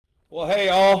Well, hey,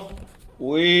 all.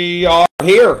 We are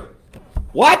here.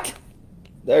 What?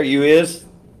 There you is.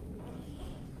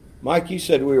 Mike, you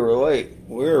said we were late.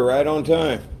 We were right on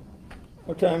time.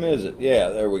 What time is it? Yeah,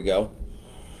 there we go.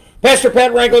 Pastor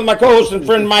Pat Ranklin, my co-host and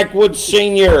friend Mike Woods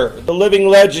Sr., the living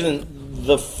legend,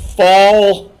 the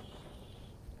fall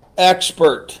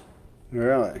expert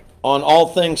Really? on all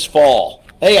things fall.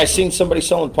 Hey, I seen somebody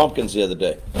selling pumpkins the other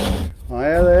day. Oh,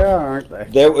 yeah, they are, aren't they?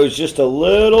 There was just a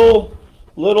little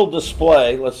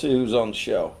display. Let's see who's on the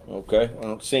show. Okay, I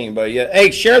don't see anybody yet.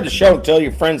 Hey, share the show and tell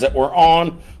your friends that we're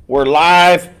on. We're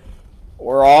live.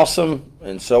 We're awesome,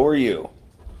 and so are you.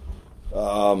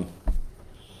 So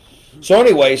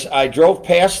anyways, I drove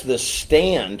past this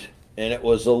stand, and it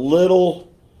was a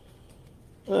little,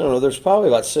 I don't know, there's probably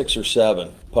about 6 or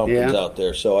 7 pumpkins out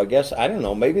there. So I guess, I don't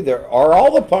know, maybe there are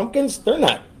all the pumpkins? They're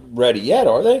not ready yet,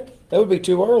 are they? That would be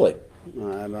too early.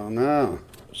 I don't know.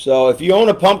 So if you own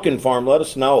a pumpkin farm, let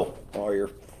us know. Are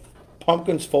your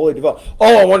pumpkins fully developed?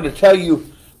 Oh, I wanted to tell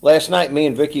you, last night me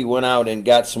and Vicki went out and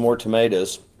got some more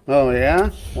tomatoes. Oh, yeah?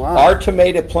 Wow. Our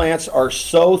tomato plants are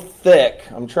so thick.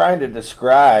 I'm trying to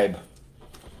describe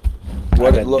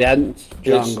what it looks dense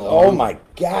jungle. Oh my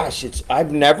gosh,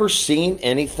 I've never seen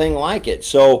anything like it.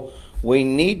 So we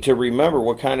need to remember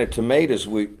what kind of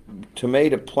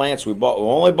tomato plants we bought. We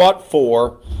only bought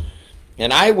 4,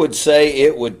 and I would say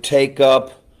it would take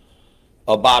up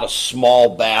about a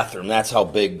small bathroom. That's how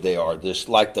big they are. This,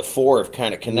 like, the 4 have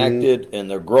kind of connected, and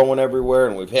they're growing everywhere,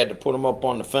 and we've had to put them up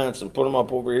on the fence and put them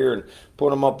up over here and put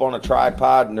them up on a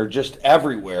tripod, and they're just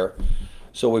everywhere.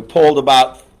 So we pulled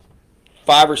about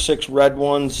 5 or 6 red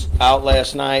ones out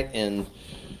last night, and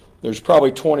there's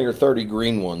probably 20 or 30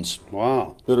 green ones.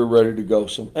 Wow. That are ready to go.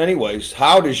 So anyways,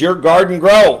 how does your garden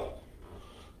grow?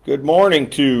 Good morning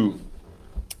to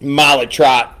Molly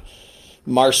Trot,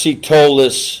 Marcy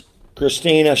Tolis,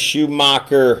 Christina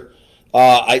Schumacher.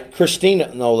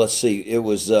 Let's see. It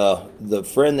was the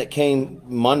friend that came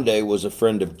Monday was a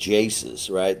friend of Jace's,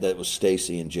 right? That was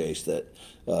Stacy and Jace, that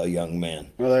young man.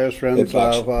 Well, there's friends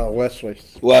of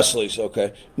Wesley's. Wesley's,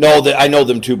 okay. No, I know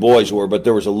them 2 boys were, but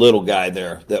there was a little guy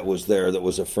there that was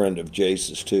a friend of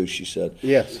Jace's too, she said.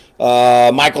 Yes.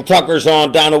 Michael Tucker's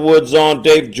on, Donna Wood's on,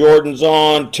 Dave Jordan's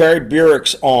on, Terry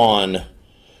Burrick's on.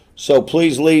 So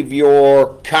please leave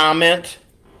your comment,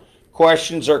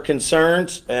 questions, or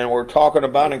concerns, and we're talking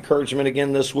about encouragement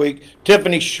again this week.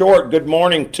 Tiffany Short, good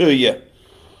morning to you.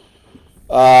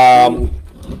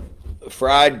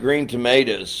 Fried green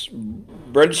tomatoes.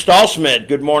 Brenda Stahlschmidt,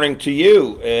 good morning to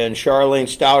you. And Charlene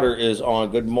Stouter is on.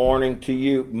 Good morning to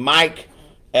you. Mike,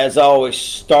 as always,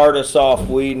 start us off.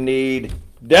 We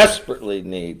desperately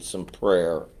need some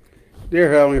prayer.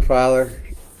 Dear Heavenly Father,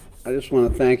 I just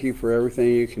want to thank you for everything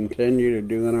you continue to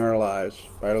do in our lives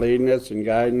by leading us and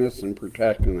guiding us and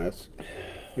protecting us.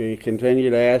 We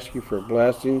continue to ask you for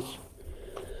blessings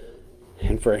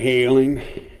and for healing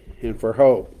and for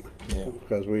hope. Yeah.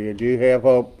 Because we do have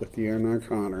hope with you in our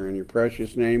corner. In your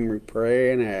precious name we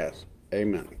pray and ask.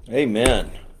 Amen.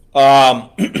 Amen. I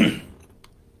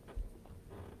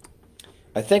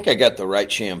think I got the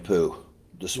right shampoo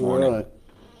this morning. Really?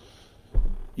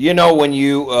 You know, when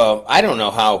you, I don't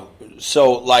know how,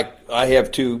 so like I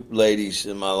have 2 ladies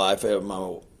in my life. I have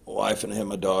my wife and I have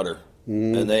my daughter.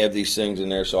 Mm-hmm. And they have these things in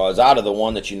there. So I was out of the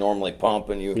one that you normally pump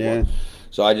and you. Yeah.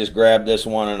 So I just grabbed this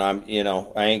one, and I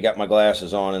ain't got my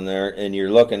glasses on in there, and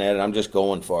you're looking at it, I'm just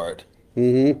going for it.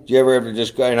 Mm-hmm. Do you ever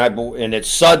just go, and it's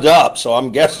suds up, so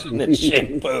I'm guessing it's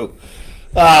shampoo.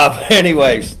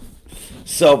 Anyways,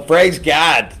 so praise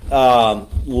God.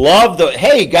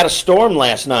 Hey, got a storm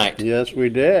last night. Yes, we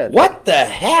did. What the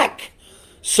heck?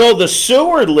 So the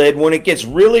sewer lid, when it gets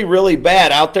really, really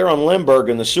bad out there on Lindbergh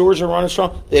and the sewers are running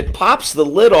strong, it pops the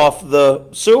lid off the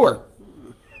sewer.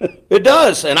 It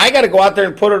does, and I got to go out there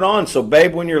and put it on. So,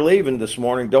 babe, when you're leaving this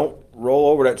morning, don't roll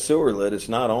over that sewer lid. It's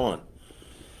not on.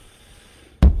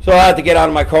 So I had to get out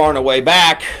of my car on the way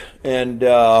back and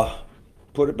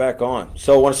put it back on.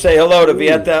 So I want to say hello to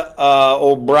Vieta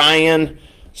O'Brien.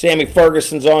 Sammy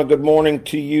Ferguson's on. Good morning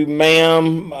to you,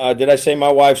 ma'am. Did I say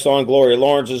my wife's on? Gloria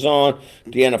Lawrence is on.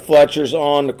 Deanna Fletcher's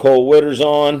on. Nicole Witter's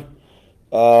on.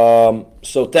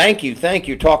 So thank you.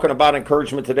 Talking about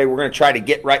encouragement today. We're going to try to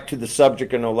get right to the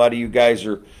subject. I know a lot of you guys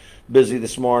are busy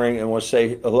this morning, and we'll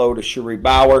say hello to Cherie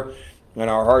Bauer. And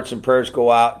our hearts and prayers go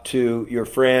out to your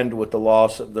friend with the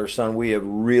loss of their son. We have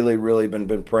really, really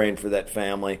been praying for that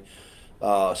family.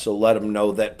 So let them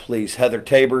know that, please. Heather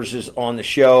Tabers is on the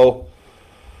show.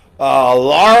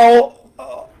 Laurel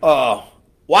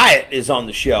Wyatt is on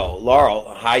the show.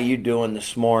 Laurel, how you doing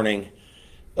this morning?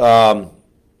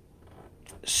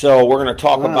 So we're going to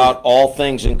talk about all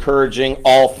things encouraging,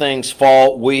 all things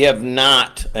fall. We have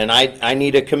not, and I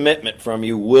need a commitment from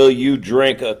you. Will you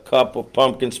drink a cup of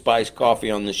pumpkin spice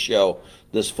coffee on the show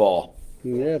this fall?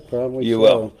 Yeah, probably You so.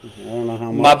 will. I don't know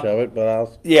how much of it, but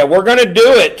I'll... Yeah, we're going to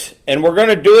do it, and we're going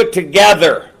to do it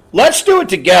together. Let's do it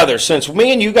together. Since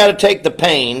me and you got to take the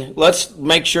pain, let's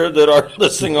make sure that our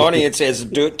listening audience has to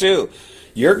do it too.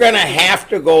 You're going to have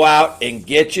to go out and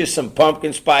get you some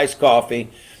pumpkin spice coffee,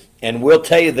 and we'll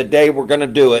tell you the day we're going to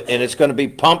do it, and it's going to be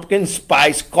Pumpkin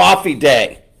Spice Coffee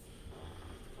Day.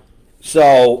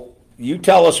 So you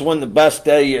tell us when the best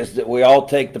day is that we all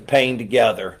take the pain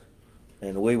together,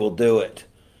 and we will do it.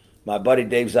 My buddy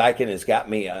Dave Zykin has got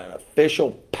me an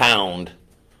official pound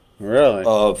Really?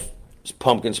 of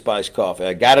pumpkin spice coffee.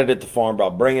 I got it at the farm, but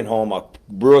I'll bring it home. I'll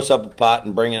brew us up a pot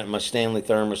and bring it in my Stanley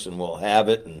thermos, and we'll have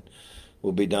it, and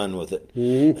we'll be done with it.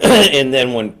 Mm-hmm. And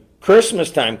then when Christmas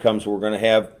time comes, we are going to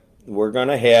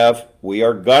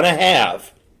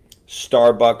have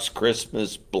Starbucks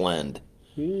Christmas blend.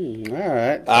 All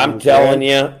right. I'm Sounds telling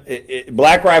good. you,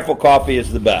 Black Rifle Coffee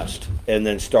is the best, and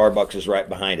then Starbucks is right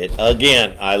behind it.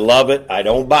 Again, I love it. I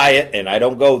don't buy it, and I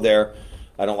don't go there.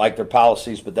 I don't like their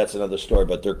policies, but that's another story.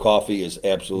 But their coffee is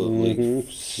absolutely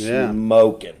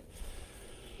smoking.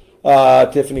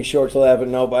 Tiffany Short's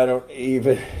laughing. Nope, I don't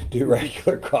even do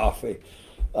regular coffee.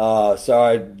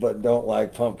 Sorry, but don't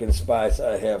like pumpkin spice.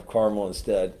 I have caramel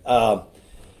instead.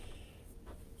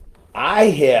 I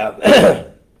have...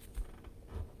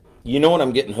 You know what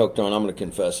I'm getting hooked on? I'm going to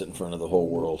confess it in front of the whole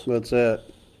world. What's that?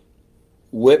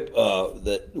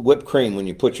 Whipped cream when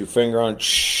you put your finger on.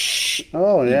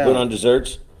 Oh, yeah. You put on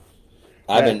desserts.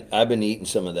 I've been eating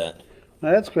some of that.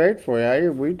 That's great for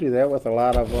you. We do that with a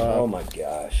lot of... Oh my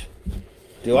gosh.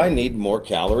 Do I need more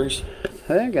calories?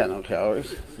 I ain't got no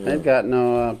calories. I ain't got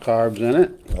no carbs in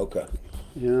it. Okay.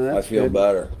 You know, that's I feel good.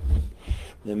 better.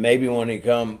 Then maybe when you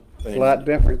come... It's a lot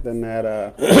different than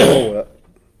that Whole Whip.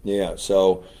 Yeah,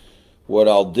 so what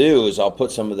I'll do is I'll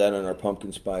put some of that in our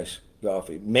pumpkin spice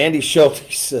coffee. Mandy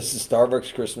Schulte says the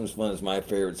Starbucks Christmas blend is my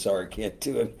favorite. Sorry, can't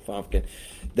do it. Pumpkin.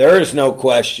 There is no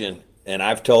question, and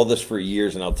I've told this for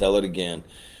years, and I'll tell it again.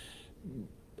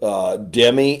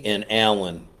 Demi and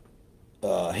Alan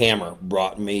Hammer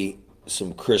brought me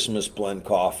some Christmas blend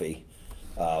coffee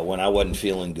when I wasn't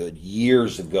feeling good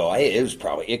years ago.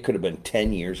 It could have been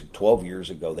 10 years, 12 years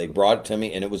ago. They brought it to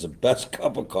me, and it was the best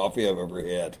cup of coffee I've ever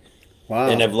had. Wow.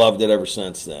 And I've loved it ever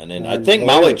since then. And I think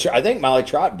Molly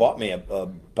Trott bought me a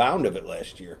pound of it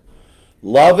last year.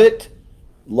 Love it,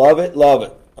 love it, love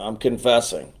it. I'm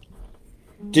confessing.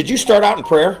 Did you start out in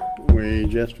prayer? We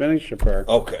just finished the prayer.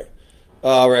 Okay.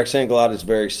 Roxanne Glad is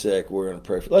very sick. We're going to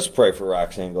pray for. Let's pray for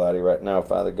Roxanne Glad right now,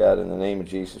 Father God, in the name of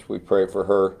Jesus. We pray for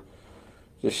her.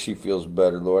 Just she feels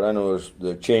better, Lord. I know there's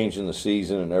the change in the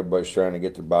season, and everybody's trying to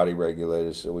get their body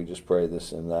regulated. So we just pray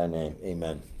this in Thy name.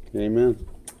 Amen. Amen.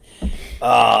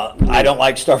 I don't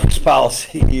like Starbucks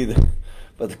policy either,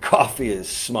 but the coffee is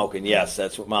smoking. Yes,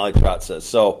 that's what Molly Trott says.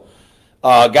 So,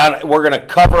 we're going to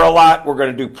cover a lot. We're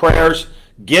going to do prayers.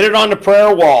 Get it on the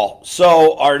prayer wall.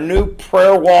 So our new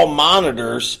prayer wall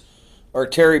monitors are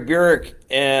Terry Burek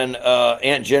and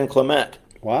Aunt Jen Clement.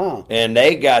 Wow. And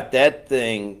they got that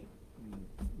thing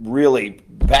really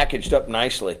packaged up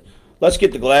nicely. Let's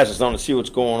get the glasses on and see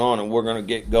what's going on, and we're going to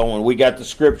get going. We got the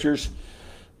scriptures.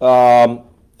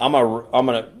 I'm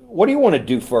gonna. What do you want to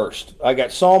do first? I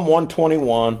got Psalm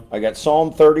 121. I got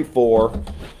Psalm 34,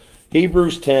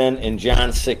 Hebrews 10, and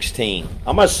John 16.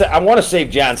 I want to save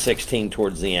John 16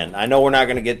 towards the end. I know we're not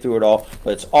going to get through it all,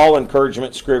 but it's all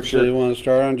encouragement scripture. So you want to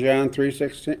start on John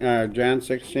 3:16? John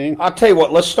 16. I'll tell you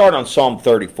what. Let's start on Psalm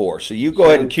 34. So you go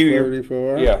ahead and cue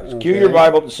 34? cue your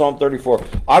Bible up to Psalm 34.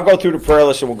 I'll go through the prayer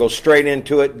list and we'll go straight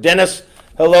into it. Dennis,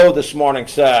 hello this morning,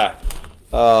 sir.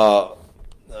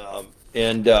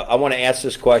 And I want to ask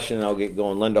this question, and I'll get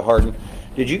going. Linda Harden,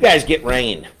 did you guys get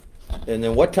rain? And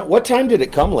then what time did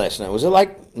it come last night? Was it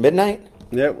like midnight?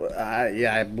 Yeah,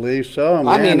 I believe so.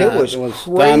 I mean, it was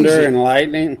crazy. thunder and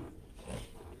lightning.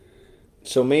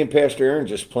 So me and Pastor Aaron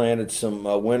just planted some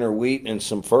winter wheat and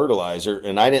some fertilizer,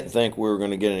 and I didn't think we were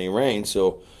going to get any rain,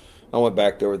 so I went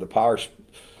back there with the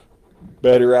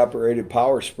battery-operated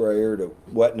power sprayer to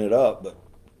wetten it up, but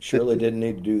surely didn't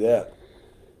need to do that.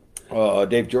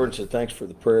 Dave Jordan said, thanks for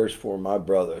the prayers for my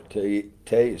brother. Tay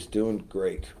is doing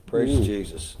great. Praise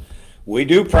Jesus. We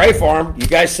do pray for him. You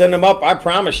guys send them up. I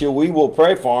promise you we will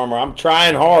pray for him. I'm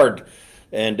trying hard.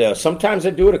 And sometimes I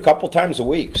do it a couple times a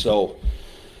week. So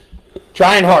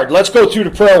trying hard. Let's go through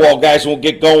the prayer wall, guys, and we'll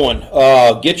get going.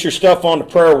 Get your stuff on the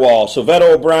prayer wall. So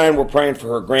Vetta O'Brien, we're praying for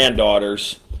her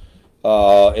granddaughters.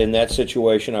 in that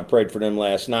situation. I prayed for them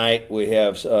last night. We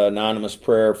have anonymous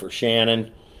prayer for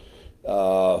Shannon,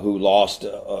 who lost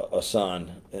a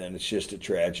son, and it's just a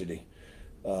tragedy.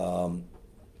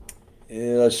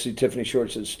 Let's see. Tiffany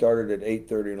Short said started at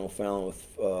 8:30 in O'Fallon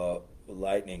with a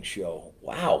lightning show.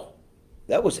 Wow,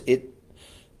 that was it.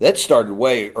 That started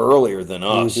way earlier than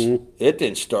us. Mm-hmm. It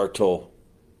didn't start till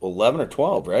 11 or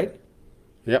 12, right?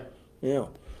 Yep. Yeah.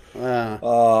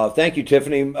 Uh, Thank you,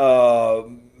 Tiffany.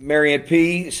 Marianne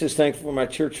P. says, thankful for my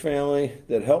church family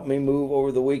that helped me move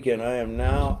over the weekend. I am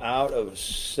now out of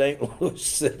St. Louis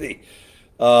City.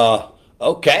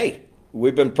 Okay.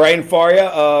 We've been praying for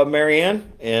you,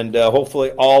 Marianne, and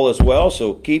hopefully all is well.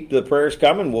 So keep the prayers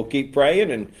coming. We'll keep praying,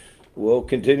 and we'll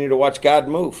continue to watch God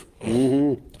move.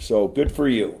 mm-hmm. So good for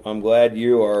you. I'm glad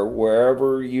you are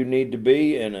wherever you need to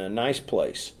be in a nice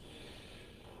place.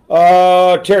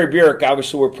 Terry Burek,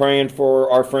 obviously we're praying for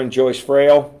our friend Joyce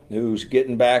Frail, who's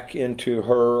getting back into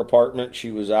her apartment.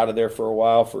 She was out of there for a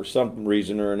while for some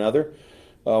reason or another.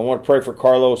 I want to pray for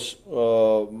Carlos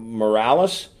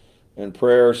Morales and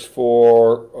prayers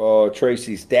for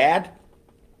Tracy's dad.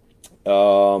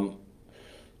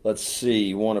 Let's see.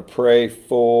 You want to pray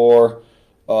for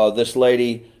this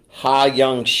lady, Ha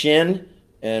Young Shin,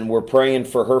 and we're praying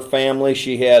for her family.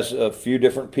 She has a few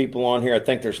different people on here. I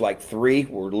think there's like 3.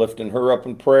 We're lifting her up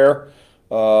in prayer.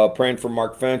 Praying for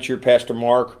Mark Venture, Pastor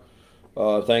Mark.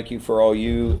 Thank you for all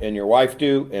you and your wife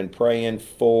do, and praying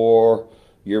for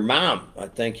your mom. I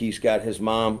think he's got his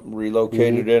mom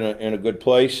relocated in a good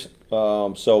place.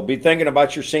 So be thinking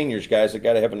about your seniors, guys. They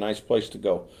got to have a nice place to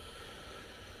go.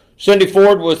 Cindy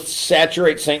Ford with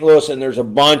Saturate St. Louis, and there's a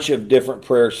bunch of different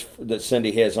prayers that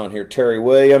Cindy has on here. Terry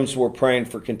Williams, we're praying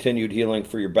for continued healing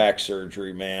for your back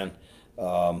surgery, man.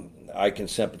 I can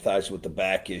sympathize with the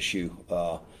back issue.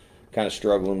 Kind of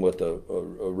struggling with a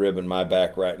rib in my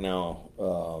back right now.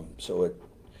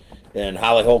 And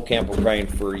Holly Holtkamp, we're praying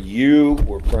for you.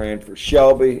 We're praying for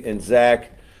Shelby and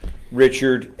Zach,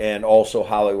 Richard, and also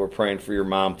Holly, we're praying for your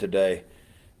mom today.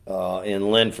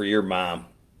 And Lynn, for your mom.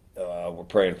 We're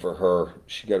praying for her.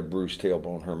 She got a bruised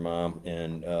tailbone, her mom.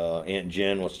 And Aunt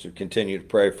Jen wants to continue to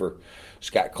pray for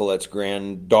Scott Colette's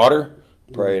granddaughter,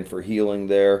 praying for healing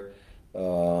there.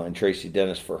 And Tracy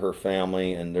Dennis for her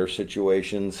family and their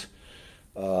situations.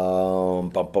 Let's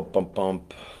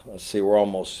see, we're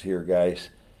almost here, guys.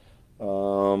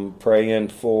 Praying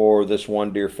for this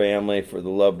one dear family, for the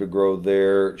love to grow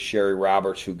there. Sherry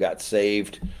Roberts, who got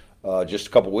saved just a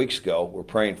couple weeks ago. We're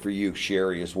praying for you,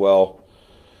 Sherry, as well.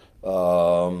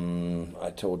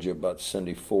 I told you about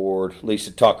Cindy Ford.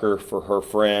 Lisa Tucker for her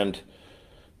friend,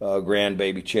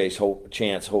 grandbaby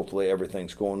Chance. Hopefully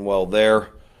everything's going well there.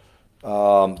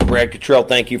 Brad Cottrell,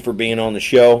 thank you for being on the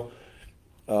show.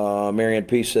 Marianne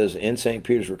P. says, in St.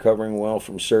 Peter's, recovering well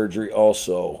from surgery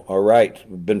also. All right.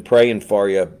 We've been praying for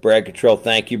you. Brad Cottrell,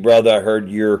 thank you, brother. I heard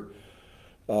your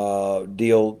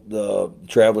deal, the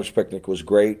Traveler's Picnic, was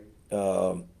great.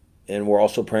 And we're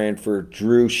also praying for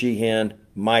Drew Sheehan,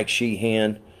 Mike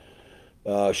Sheehan,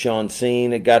 Sean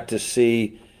Seen. I got to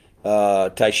see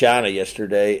Tyshana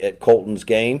yesterday at Colton's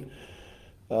game.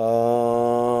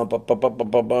 We're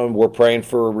praying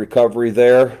for recovery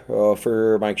there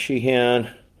for Mike Sheehan.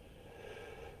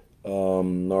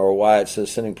 Nora Wyatt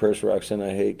says, sending prayers for Roxanne.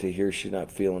 I hate to hear she's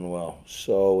not feeling well.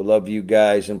 So love you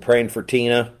guys, and praying for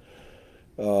Tina.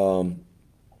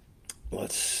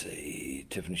 Let's see,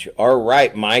 Tiffany. All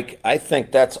right, Mike. I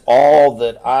think that's all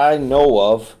that I know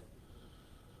of.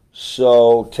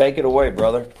 So take it away,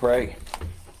 brother. Pray.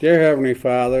 Dear Heavenly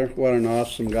Father, what an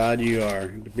awesome God you are.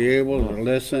 To be able to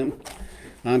listen,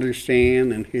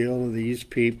 understand, and heal these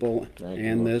people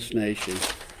and this nation.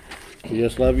 We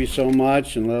just love you so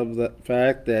much, and love the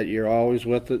fact that you're always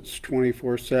with us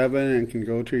 24/7 and can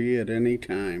go to you at any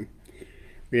time.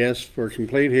 We ask for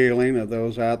complete healing of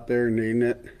those out there needing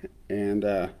it. And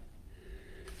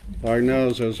Lord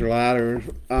knows there's a lot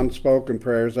of unspoken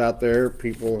prayers out there.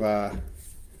 People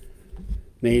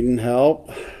needing help,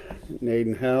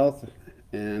 needing health,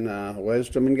 and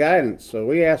wisdom and guidance. So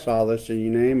we ask all this in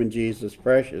your name, in Jesus'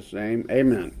 precious name.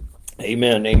 Amen.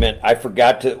 Amen. Amen. I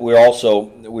forgot to,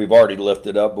 we've already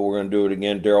lifted up, but we're going to do it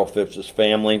again. Daryl Phipps'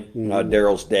 family,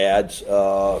 Daryl's dad's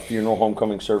funeral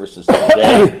homecoming services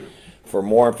today. For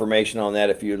more information on that,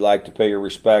 if you'd like to pay your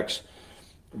respects,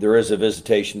 there is a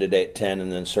visitation today at 10 and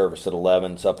then service at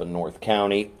 11. It's up in North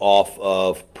County off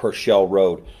of Purcell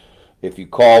Road. If you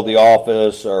call the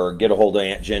office or get a hold of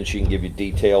Aunt Jen, she can give you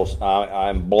details.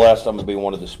 I'm blessed. I'm going to be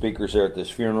one of the speakers there at this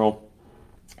funeral.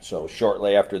 So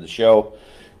shortly after the show,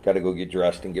 got to go get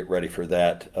dressed and get ready for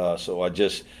that. So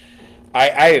I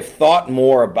have thought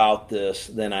more about this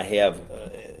than I have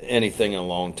anything in a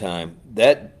long time.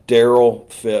 That Daryl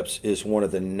Phipps is one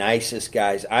of the nicest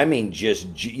guys. I mean,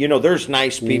 there's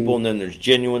nice people and then there's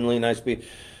genuinely nice people.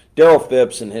 Daryl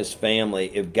Phipps and his family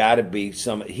have got to be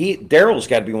Daryl's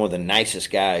got to be one of the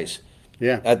nicest guys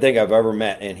I think I've ever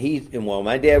met. And while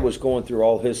my dad was going through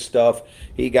all his stuff,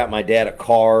 he got my dad a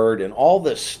card and all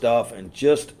this stuff and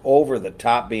just over the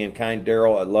top being kind.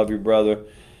 Daryl, I love you, brother.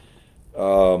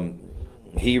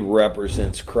 He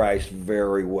represents Christ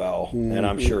very well, and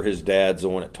I'm sure his dad's the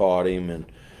one that taught him. And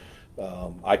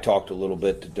I talked a little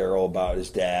bit to Daryl about his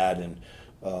dad, and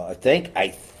I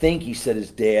think he said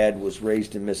his dad was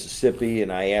raised in Mississippi,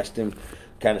 and I asked him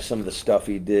kind of some of the stuff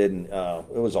he did, and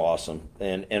it was awesome.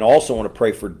 And also want to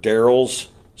pray for Daryl's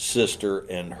sister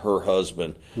and her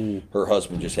husband. Her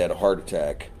husband just had a heart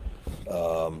attack.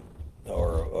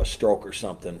 Or a stroke or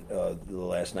something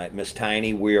last night. Miss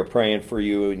Tiny, we are praying for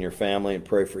you and your family and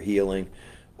pray for healing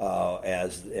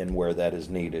as and where that is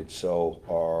needed. So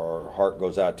our heart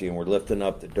goes out to you, and we're lifting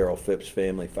up the Daryl Phipps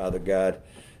family, Father God,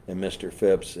 and Mr.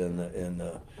 Phipps, and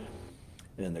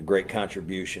the great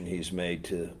contribution he's made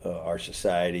to our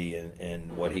society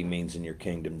and what he means in your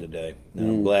kingdom today. And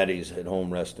I'm glad he's at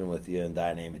home resting with you. In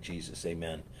thy name of Jesus,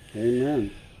 amen.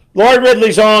 Amen. Lord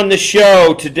Ridley's on the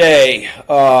show today.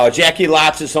 Jackie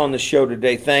Lotz is on the show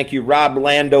today. Thank you. Rob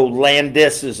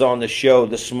Landis is on the show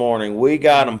this morning. We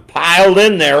got them piled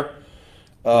in there.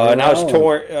 And I was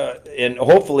torn. And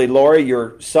hopefully, Lori,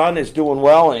 your son is doing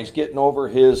well and he's getting over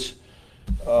his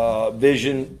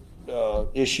vision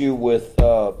issue with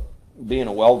being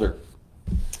a welder.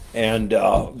 And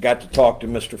got to talk to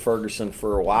Mr. Ferguson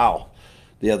for a while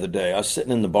the other day. I was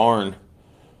sitting in the barn.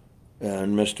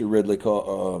 And Mr. Ridley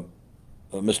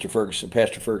Mr. Ferguson,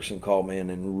 Pastor Ferguson called me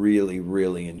in and really,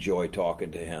 really enjoy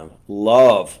talking to him.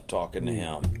 Love talking to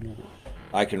him.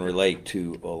 I can relate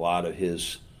to a lot of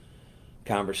his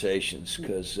conversations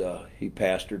because he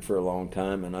pastored for a long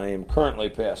time, and I am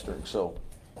currently pastoring. So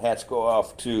hats go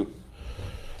off to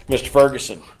Mr.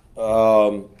 Ferguson.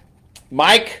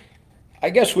 Mike, I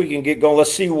guess we can get going.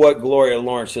 Let's see what Gloria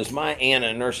Lawrence says. My aunt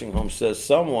in a nursing home says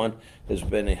someone has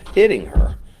been hitting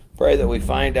her. Pray that we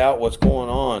find out what's going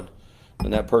on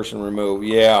and that person removed.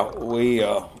 Yeah, we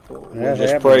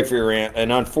just pray for your aunt.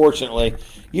 And unfortunately,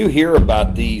 you hear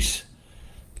about these.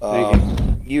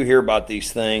 You hear about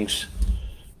these things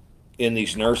in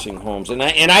these nursing homes, and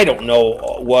I don't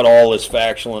know what all is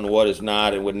factual and what is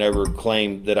not, and would never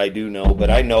claim that I do know.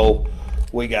 But I know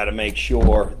we got to make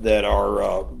sure that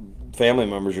our family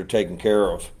members are taken care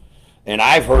of. And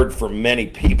I've heard from many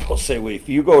people say, well, if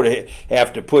you go to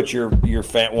have to put one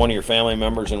of your family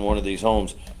members in one of these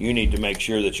homes, you need to make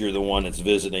sure that you're the one that's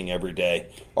visiting every day,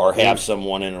 or have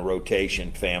someone in a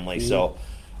rotation family. So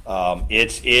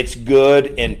it's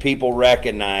good, and people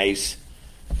recognize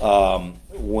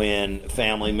when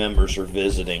family members are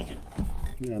visiting.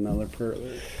 Yeah, another prayer.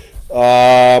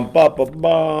 Shelby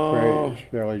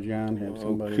John had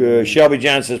somebody. Okay. Shelby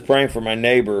John says, praying for my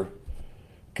neighbor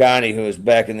Connie, who is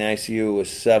back in the ICU with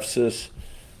sepsis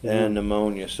and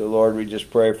pneumonia. So, Lord, we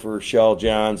just pray for Shell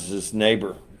Johns, his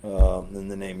neighbor, in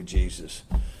the name of Jesus,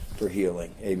 for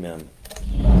healing. Amen.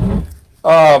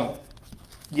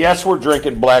 Yes, we're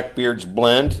drinking Blackbeard's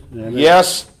blend.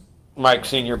 Yes, Mike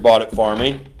Sr. bought it for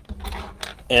me.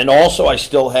 And also, I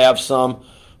still have some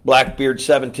Blackbeard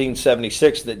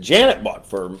 1776 that Janet bought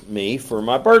for me for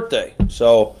my birthday.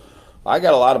 So, I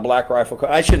got a lot of Black Rifle.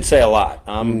 I shouldn't say a lot.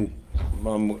 I'm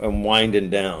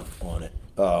winding down on it.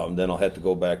 Then I'll have to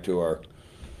go back to our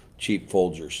cheap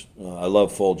Folgers. I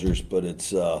love Folgers, but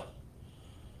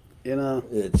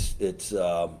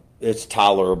it's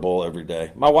tolerable every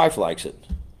day. My wife likes it,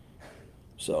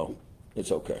 so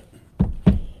it's okay.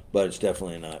 But it's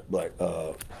definitely not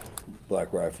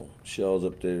Black Rifle. Shells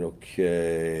updated.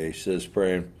 Okay, says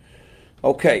praying.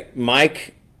 Okay,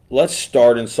 Mike, let's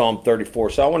start in Psalm 34.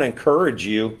 So I want to encourage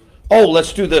you. Oh,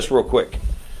 let's do this real quick.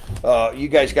 You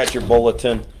guys got your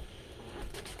bulletin.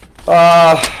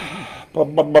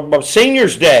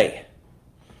 Seniors Day.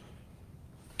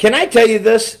 Can I tell you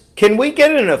this? Can we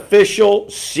get an official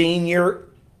senior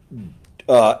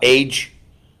age?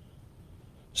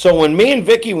 So when me and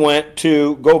Vicky went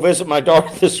to go visit my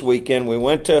daughter this weekend, we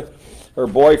went to her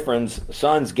boyfriend's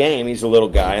son's game. He's a little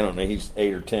guy. I don't know. He's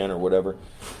 8 or 10 or whatever.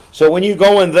 So when you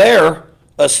go in there,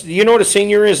 you know what a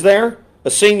senior is there?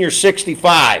 A senior's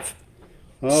 65.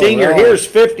 Senior here is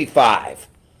 55.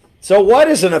 So what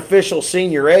is an official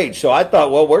senior age? So I thought,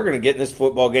 well, we're going to get in this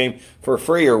football game for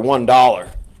free or $1.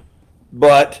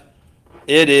 But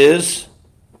it is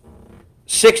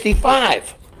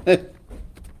 65.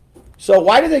 So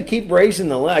why do they keep raising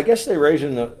the limit? I guess they're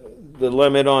raising the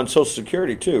limit on Social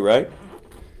Security too, right?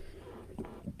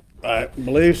 I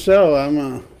believe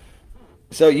so.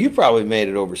 So you probably made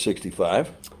it over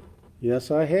 65.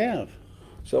 Yes, I have.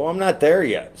 So I'm not there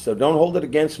yet. So don't hold it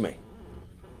against me.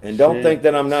 And don't See, think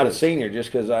that I'm not a senior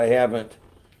just because I haven't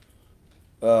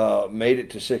made it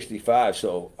to 65.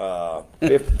 So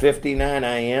 59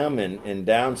 I am, and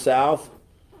down south,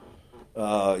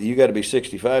 you got to be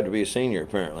 65 to be a senior,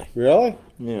 apparently. Really?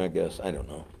 Yeah, I guess. I don't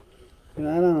know. I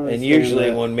don't And usually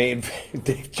that. when me and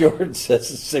Dave Jordan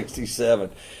says it's 67.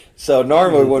 So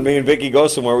normally when me and Vicky go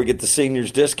somewhere, we get the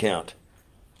seniors discount.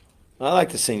 I like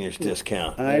the seniors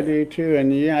discount. I do too,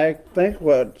 and yeah, I think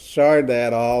what started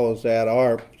that all was that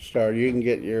ARP started. You can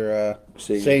get your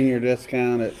senior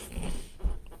discount at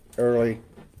early.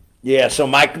 Yeah, so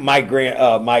Rob,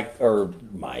 my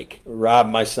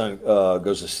son,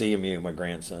 goes to CMU, my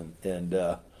grandson,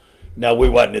 and no, we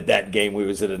wasn't at that game. We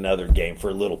was at another game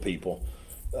for little people.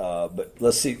 But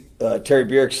let's see. Terry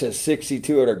Bjork says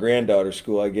 62 at our granddaughter's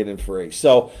school. I get in free.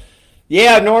 So,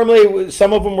 yeah, normally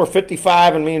some of them were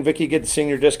 55, and me and Vicky get the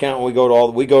senior discount. And we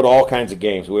go to all kinds of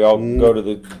games. We all go to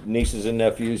the nieces and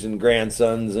nephews and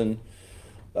grandsons, and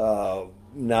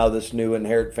now this new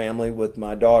inherit family with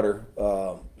my daughter.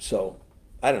 So,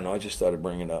 I don't know. I just thought I'd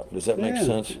bring it up. Does that make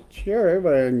sense? Sure.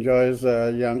 Everybody enjoys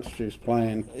youngsters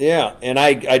playing. Yeah, and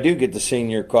I do get the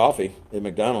senior coffee at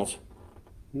McDonald's.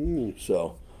 Mm.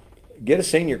 So, get a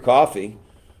senior coffee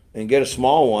and get a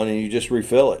small one, and you just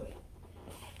refill it.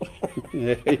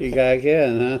 Yeah, you got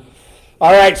again, huh?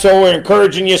 All right, so we're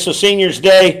encouraging you. So, Seniors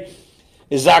Day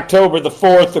is October the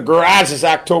 4th. The garage is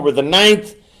October the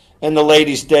 9th. And the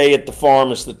Ladies' Day at the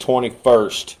farm is the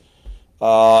 21st.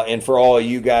 And for all of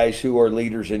you guys who are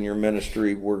leaders in your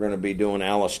ministry, we're going to be doing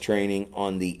Alice training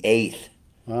on the 8th.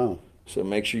 Wow. So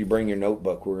make sure you bring your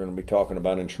notebook. We're going to be talking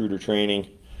about intruder training.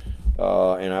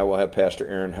 And I will have Pastor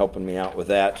Aaron helping me out with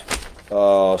that.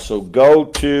 So go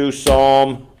to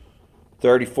Psalm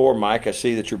 34, Mike. I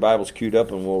see that your Bible's queued up,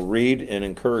 and we'll read and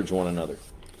encourage one another.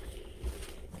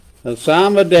 The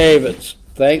Psalm of David's,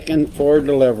 thanking for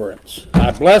deliverance.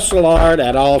 I bless the Lord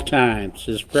at all times.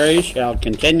 His praise shall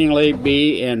continually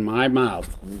be in my mouth.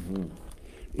 Mm-hmm.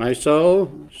 My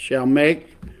soul shall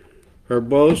make her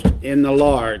boast in the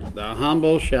Lord. The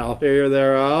humble shall hear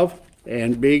thereof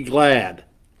and be glad.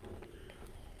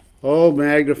 Oh,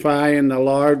 magnify in the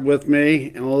Lord with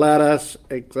me, and let us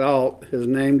exalt his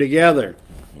name together.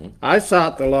 Mm-hmm. I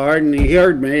sought the Lord, and he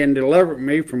heard me and delivered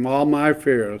me from all my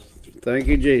fears. Thank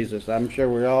you, Jesus. I'm sure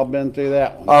we've all been through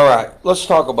that one. All right, let's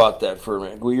talk about that for a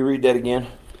minute. Will you read that again?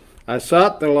 I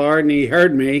sought the Lord, and he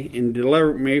heard me and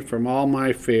delivered me from all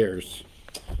my fears.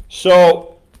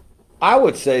 So I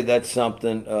would say that's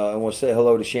something. I want to say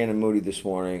hello to Shannon Moody this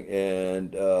morning,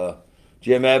 and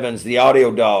Jim Evans, the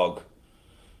audio dog,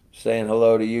 saying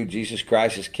hello to you. Jesus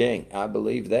Christ is King. I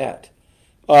believe that.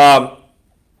 I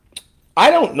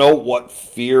don't know what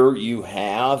fear you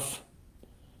have.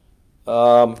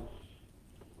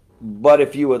 But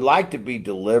if you would like to be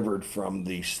delivered from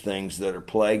these things that are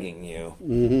plaguing you,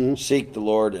 mm-hmm. seek the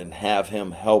Lord and have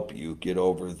him help you get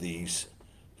over these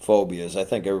phobias. I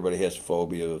think everybody has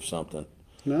phobia of something.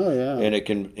 Oh, yeah. And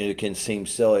it can seem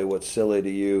silly. What's silly to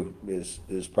you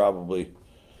is probably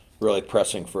really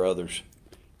pressing for others.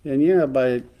 And yeah,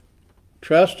 by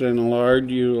trusting the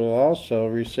Lord, you will also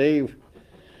receive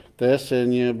this,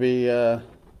 and you'll be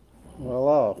well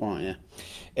off, won't you?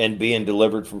 And being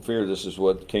delivered from fear. This is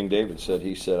what King David said.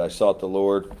 He said, I sought the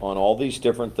Lord on all these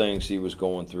different things he was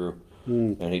going through,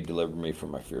 and he delivered me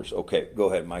from my fears. Okay, go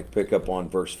ahead, Mike. Pick up on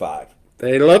verse 5.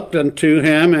 They looked unto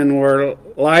him and were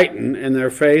lightened, and their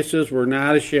faces were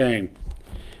not ashamed.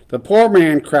 The poor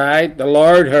man cried, the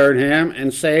Lord heard him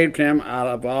and saved him out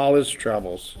of all his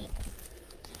troubles.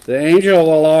 The angel of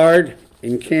the Lord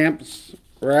encamps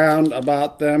round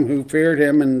about them who feared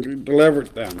him and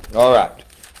delivered them. All right.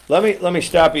 Let me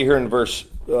stop you here in verse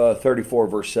 34,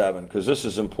 verse 7, because this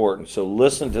is important. So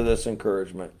listen to this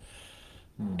encouragement.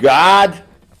 God,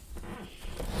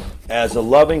 as a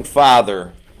loving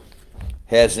Father,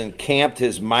 has encamped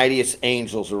his mightiest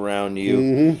angels around you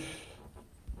mm-hmm.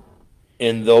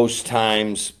 in those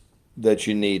times that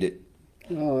you need it.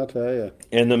 Oh, I tell you.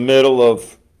 In the middle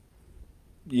of,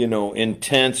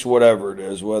 intense whatever it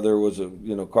is, whether it was a,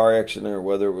 car accident or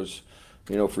whether it was,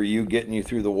 for you getting you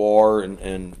through the war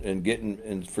and getting,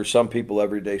 and for some people,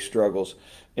 everyday struggles.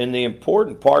 And the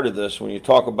important part of this, when you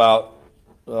talk about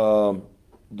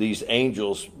these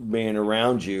angels being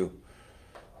around you,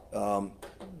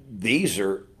 these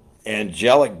are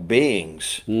angelic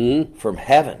beings mm-hmm. from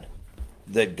heaven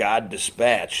that God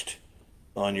dispatched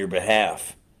on your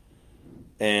behalf.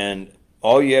 And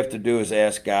all you have to do is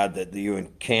ask God that you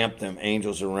encamp them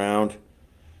angels around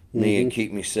me and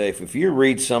keep me safe. If you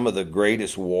read some of the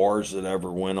greatest wars that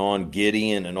ever went on,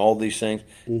 Gideon and all these things,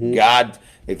 God,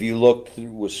 if you look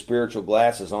through with spiritual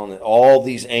glasses on it, all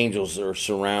these angels are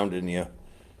surrounding you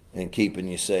and keeping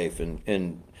you safe.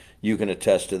 And you can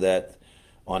attest to that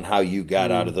on how you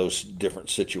got out of those different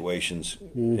situations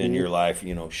in your life.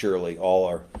 You know, surely all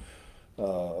our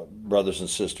brothers and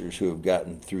sisters who have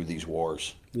gotten through these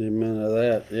wars. Amen to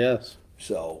that, yes.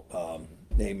 So,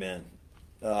 amen.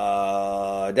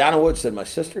 Donna Wood said, my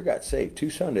sister got saved 2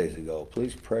 Sundays ago.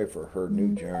 Please pray for her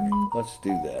new journey. Let's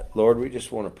do that. Lord, we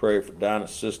just want to pray for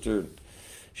Donna's sister.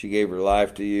 She gave her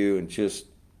life to you, and just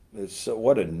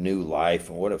what a new life,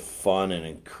 and what a fun and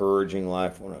encouraging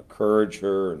life. I want to encourage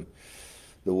her and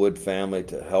the Wood family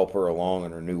to help her along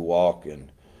in her new walk,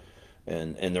 and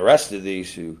the rest of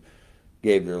these who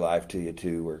gave their life to you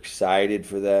too. We're excited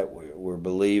for that. We're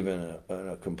believing in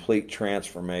a complete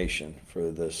transformation for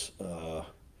this,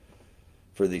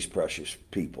 for these precious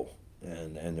people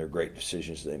and their great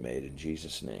decisions they made. In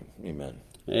Jesus' name, amen.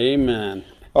 Amen.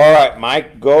 All right,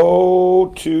 Mike,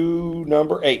 go to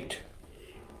number 8.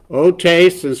 Oh,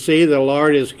 taste and see the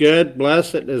Lord is good.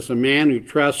 Blessed is the man who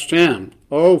trusts him.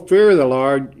 Oh, fear the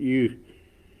Lord, you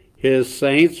his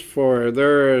saints, for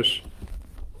there is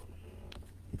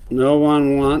no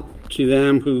one want to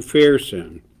them who fears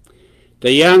him.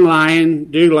 The young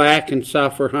lion do lack and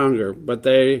suffer hunger, but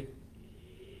they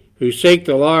who seek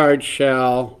the Lord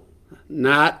shall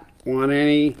not want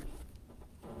any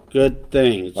good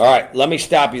things. All right, let me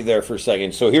stop you there for a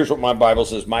second. So here's what my Bible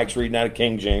says. Mike's reading out of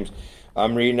King James.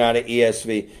 I'm reading out of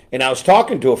ESV. And I was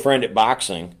talking to a friend at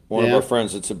boxing, one of our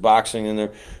friends that's at boxing, and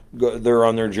they're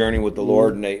on their journey with the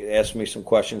Lord, and they asked me some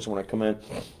questions when I come in.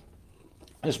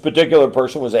 This particular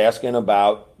person was asking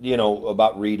about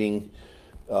reading,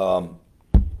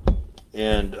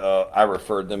 and I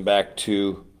referred them back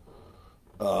to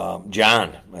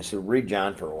John. I said, read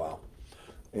John for a while.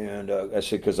 And I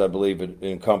said, because I believe it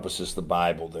encompasses the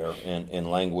Bible there in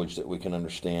language that we can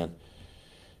understand.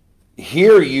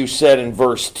 Here you said in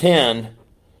verse 10,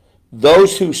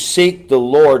 those who seek the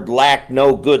Lord lack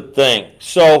no good thing.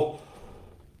 So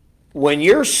when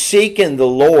you're seeking the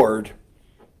Lord,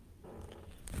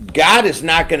 God is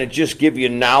not going to just give you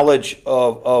knowledge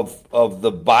of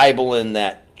the Bible in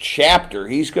that chapter.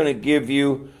 He's going to give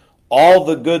you all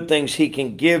the good things he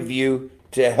can give you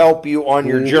to help you on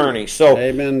your journey. So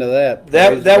amen to that.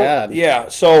 Praise God. Yeah.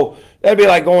 So that'd be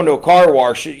like going to a car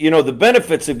wash. You know, the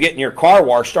benefits of getting your car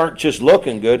washed aren't just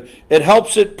looking good. It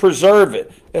helps it preserve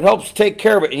it. It helps take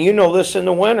care of it. And you know this in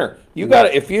the winter. You got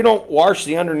to, if you don't wash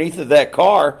the underneath of that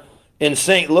car in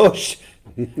St. Louis,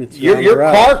 your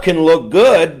car can look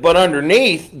good, but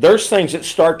underneath there's things that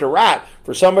start to rot.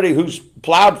 For somebody who's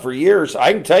plowed for years,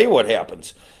 I can tell you what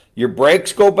happens. Your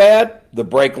brakes go bad, the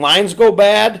brake lines go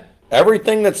bad,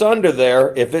 everything that's under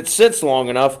there, if it sits long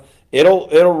enough,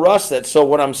 it'll rust that. So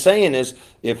what I'm saying is,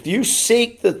 if you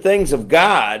seek the things of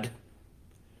God,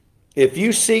 you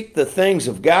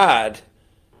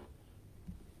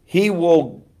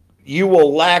will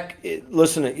lack,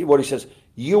 listen to what he says,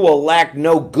 you will lack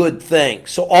no good thing.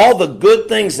 So all the good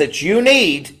things that you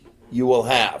need, you will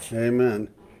have. Amen.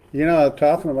 You know,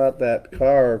 talking about that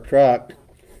car or truck,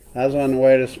 I was on the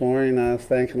way this morning, and I was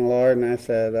thanking the Lord, and I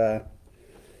said,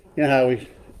 you know how the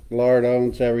Lord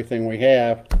owns everything we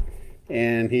have,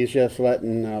 and he's just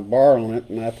letting borrowing it,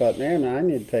 and I thought, man, I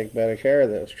need to take better care of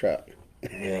this truck.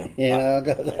 Yeah,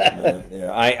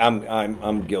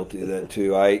 I'm guilty of that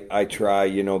too. I try.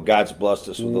 You know, God's blessed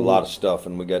us with a lot of stuff,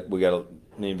 and we got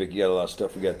me and Vicky got a lot of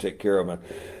stuff we got to take care of. And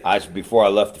before I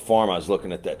left the farm, I was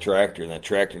looking at that tractor, and that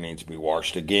tractor needs to be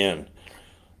washed again.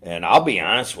 And I'll be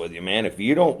honest with you, man, if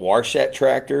you don't wash that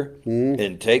tractor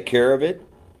and take care of it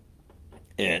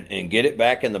and get it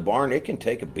back in the barn, it can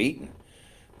take a beating.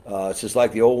 It's just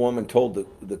like the old woman told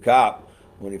the cop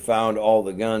when he found all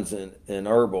the guns in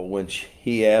Herbal, when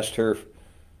he asked her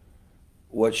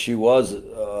what she was,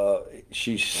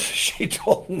 she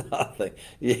told him nothing.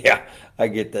 Yeah, I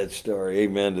get that story.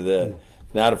 Amen to that.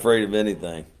 Not afraid of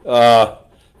anything. Beto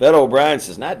O'Brien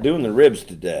says, not doing the ribs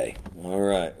today. All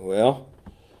right, well,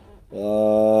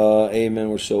 amen,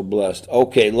 we're so blessed.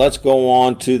 Okay, let's go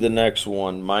on to the next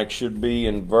one. Mike should be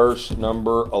in verse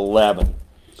number 11.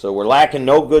 So we're lacking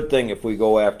no good thing if we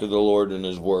go after the Lord and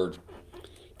his word.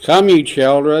 Come, you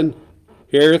children,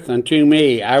 heareth unto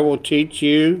me. I will teach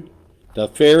you the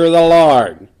fear of the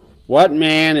Lord. What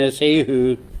man is he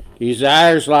who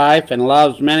desires life and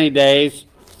loves many days,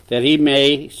 that he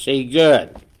may see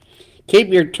good? Keep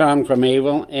your tongue from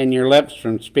evil and your lips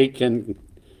from speaking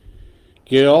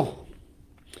guile.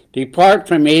 Depart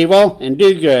from evil and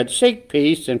do good. Seek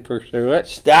peace and pursue it.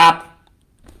 Stop.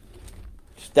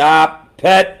 Stop.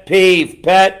 Pet peeve,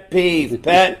 pet peeve,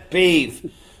 pet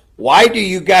peeve. Why do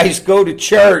you guys go to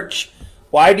church?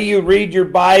 Why do you read your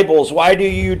Bibles? Why do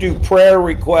you do prayer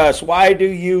requests? Why do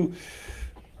you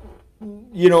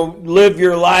live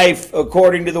your life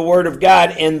according to the Word of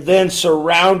God and then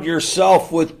surround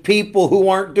yourself with people who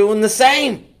aren't doing the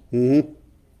same? Mm-hmm.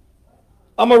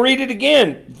 I'm going to read it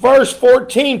again. Verse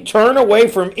 14, turn away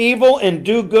from evil and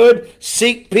do good,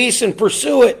 seek peace and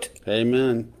pursue it.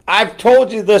 Amen. I've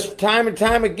told you this time and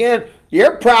time again.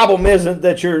 Your problem isn't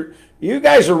that you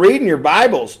guys are reading your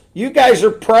Bibles. You guys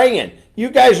are praying. You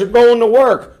guys are going to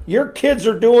work. Your kids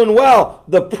are doing well.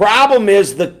 The problem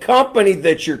is the company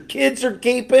that your kids are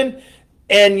keeping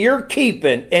and you're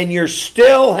keeping, and you're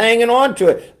still hanging on to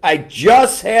it. I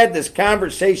just had this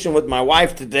conversation with my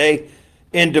wife today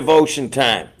in devotion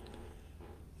time.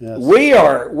 Yes. We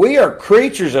are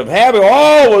creatures of habit.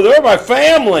 Oh, well, they're my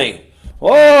family.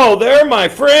 Oh, they're my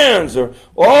friends. Or,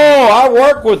 oh, I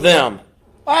work with them.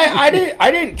 I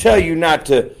didn't tell you not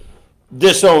to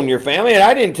disown your family, and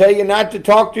I didn't tell you not to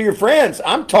talk to your friends.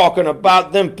 I'm talking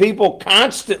about them people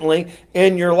constantly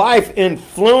in your life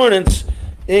influencing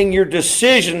your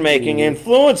decision making,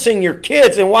 influencing your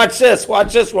kids, and watch this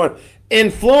one,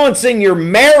 influencing your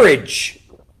marriage.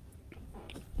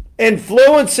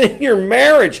 Influencing your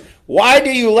marriage. Why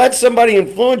do you let somebody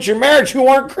influence your marriage who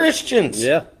aren't Christians?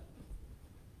 Yeah.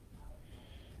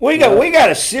 We got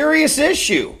a serious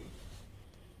issue.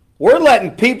 We're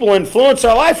letting people influence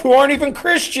our life who aren't even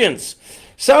Christians.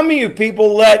 Some of you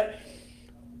people let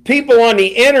people on the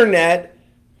internet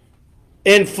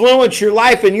influence your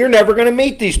life, and you're never going to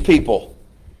meet these people.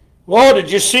 Well, did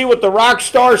you see what the rock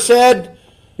star said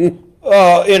in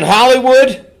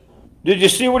Hollywood? Did you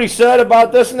see what he said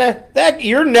about this and that?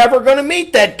 You're never going to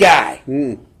meet that guy.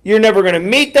 You're never going to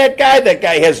meet that guy. That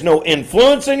guy has no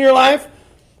influence in your life.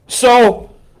 So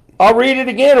I'll read it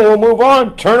again and we'll move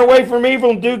on. Turn away from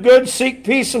evil and do good. Seek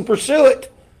peace and pursue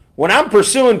it. When I'm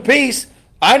pursuing peace,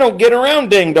 I don't get around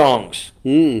ding-dongs.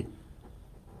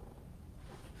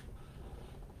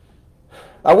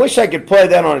 I wish I could play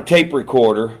that on a tape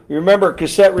recorder. You remember a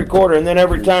cassette recorder, and then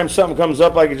every time something comes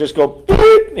up, I could just go,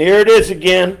 here it is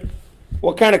again.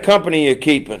 What kind of company are you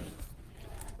keeping?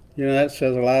 That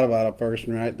says a lot about a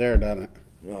person right there, doesn't it?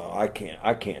 No, I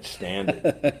can't stand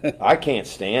it. I can't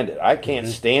stand it. I can't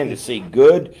stand to see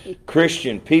good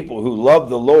Christian people who love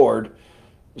the Lord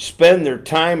spend their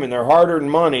time and their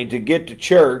hard-earned money to get to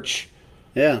church,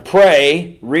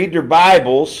 pray, read their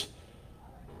Bibles,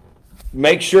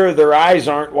 make sure their eyes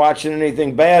aren't watching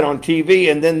anything bad on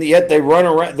TV, and then yet they run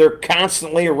around. They're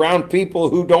constantly around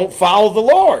people who don't follow the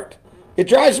Lord. It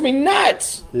drives me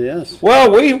nuts. Yes.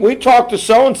 Well, we talk to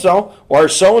so-and-so. Or are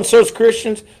so-and-so's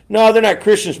Christians? No, they're not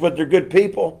Christians, but they're good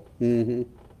people. Mm-hmm.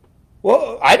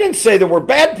 Well, I didn't say that we're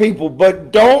bad people,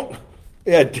 but don't...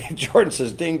 Yeah, Jordan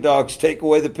says, ding-dogs take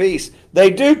away the peace.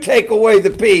 They do take away the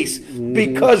peace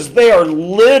because they are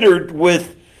littered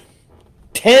with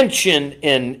tension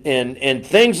and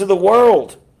things of the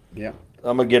world. Yeah.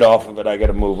 I'm going to get off of it. I got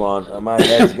to move on. My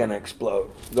head's going to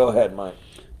explode. Go ahead, Mike.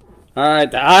 All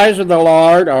right, the eyes of the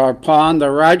Lord are upon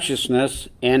the righteousness,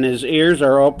 and his ears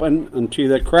are open unto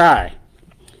the cry.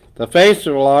 The face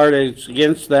of the Lord is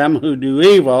against them who do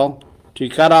evil, to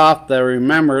cut off the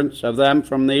remembrance of them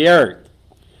from the earth.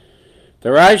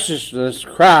 The righteous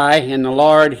cry, and the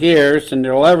Lord hears and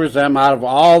delivers them out of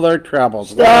all their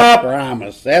troubles. Stop! That's a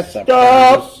promise. That's a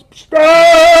promise.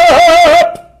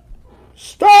 Stop!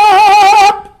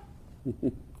 Stop!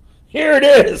 Here it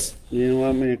is. You don't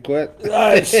want me to quit?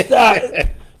 Stop.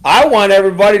 I want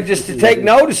everybody just to take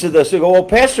notice of this. They go, well,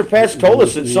 Pastor Pat's told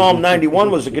us that Psalm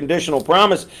 91 was a conditional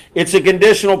promise. It's a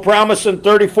conditional promise in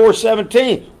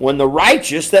 34:17. When the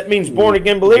righteous, that means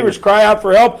born-again believers, cry out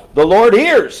for help, the Lord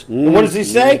hears. And what does he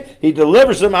say? He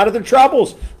delivers them out of their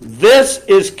troubles. This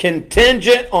is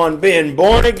contingent on being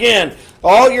born again.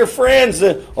 All your friends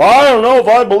that, I don't know if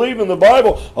I believe in the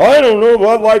Bible. I don't know if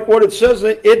I like what it says.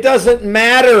 It doesn't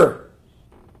matter.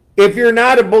 If you're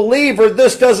not a believer,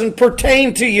 this doesn't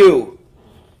pertain to you.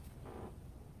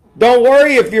 Don't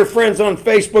worry if your friends on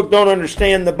Facebook don't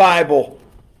understand the Bible.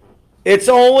 It's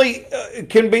only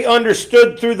can be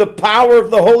understood through the power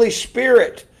of the Holy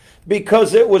Spirit,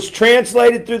 because it was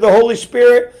translated through the Holy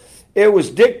Spirit, it was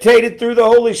dictated through the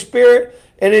Holy Spirit,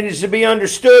 and it is to be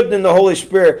understood in the Holy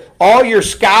Spirit. All your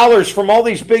scholars from all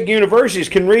these big universities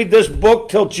can read this book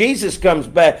till Jesus comes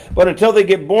back, but until they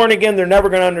get born again, they're never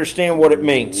going to understand what it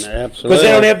means. Absolutely. Because they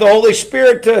don't have the Holy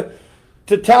Spirit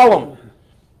to tell them.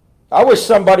 I wish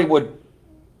somebody would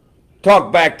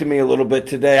talk back to me a little bit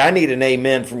today. I need an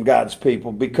amen from God's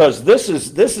people, because this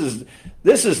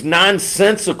is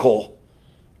nonsensical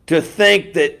to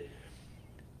think that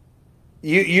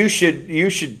you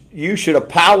should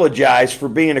apologize for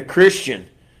being a Christian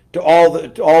to all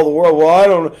the world.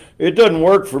 Well, it doesn't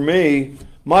work for me.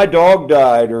 My dog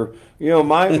died, or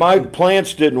my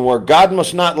plants didn't work. God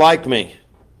must not like me.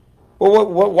 Well,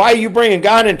 why are you bringing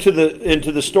God into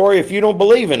the story if you don't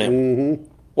believe in Him? Mm-hmm.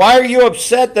 Why are you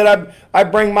upset that I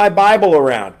bring my Bible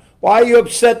around? Why are you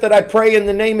upset that I pray in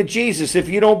the name of Jesus if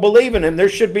you don't believe in Him? There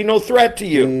should be no threat to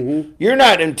you. Mm-hmm. You're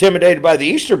not intimidated by the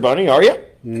Easter Bunny, are you?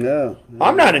 No.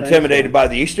 I'm not intimidated by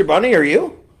the Easter Bunny, are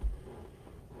you?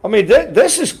 I mean,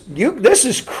 this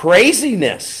is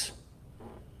craziness.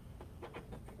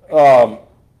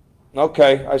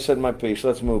 Okay, I said my piece.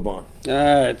 Let's move on.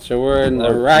 All right, so we're in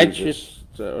the righteous.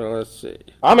 So let's see.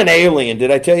 I'm an alien.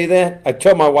 Did I tell you that? I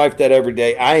tell my wife that every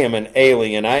day. I am an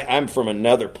alien. I'm from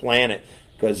another planet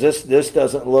because this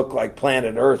doesn't look like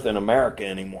planet Earth in America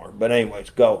anymore. But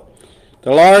anyways, go.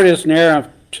 The Lord is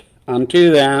near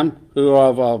unto them who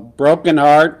have a broken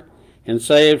heart, and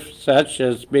save such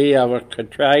as be of a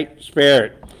contrite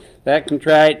spirit. That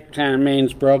contrite kind of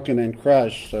means broken and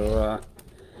crushed. So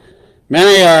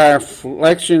many are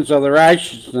afflictions of the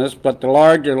righteousness, but the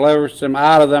Lord delivers them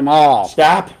out of them all.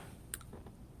 Stop.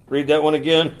 Read that one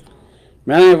again.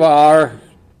 Many are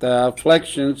the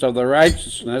afflictions of the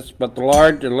righteousness, but the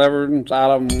Lord delivers them out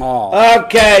of them all.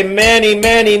 Okay, many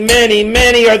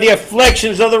are the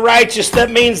afflictions of the righteous.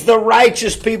 That means the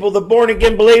righteous people, the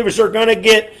born-again believers, are going to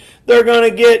get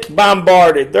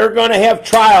bombarded. They're going to have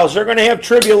trials. They're going to have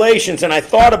tribulations. And I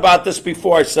thought about this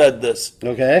before I said this.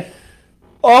 Okay.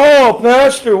 Oh,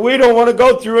 Pastor, we don't want to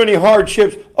go through any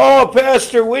hardships. Oh,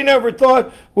 Pastor, we never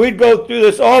thought we'd go through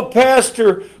this. Oh,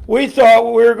 Pastor, we thought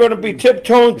we were going to be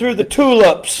tiptoeing through the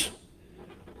tulips.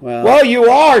 Well, you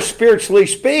are, spiritually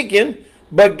speaking,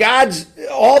 but God's,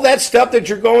 all that stuff that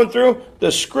you're going through,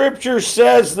 the Scripture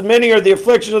says the many are the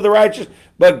afflictions of the righteous,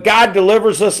 but God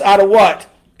delivers us out of what?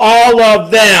 All of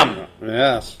them.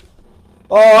 Yes.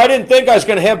 Oh, I didn't think I was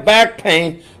going to have back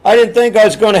pain. I didn't think I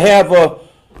was going to have a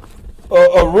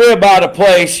rib out of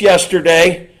place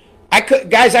yesterday. I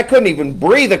couldn't even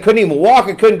breathe. I couldn't even walk.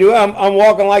 I couldn't do it. I'm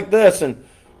walking like this, and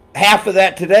half of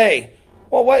that today.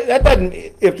 Well, that doesn't.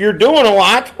 If you're doing a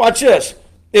lot, watch this.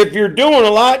 If you're doing a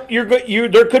lot,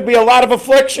 there could be a lot of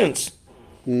afflictions.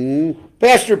 Mm-hmm.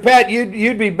 Pastor Pat,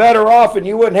 you'd be better off, and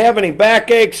you wouldn't have any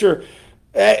backaches or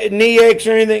knee aches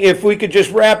or anything if we could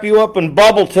just wrap you up in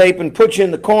bubble tape and put you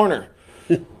in the corner.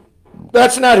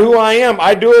 That's not who I am.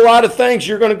 I do a lot of things.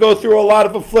 You're going to go through a lot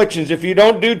of afflictions. If you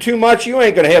don't do too much, you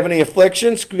ain't going to have any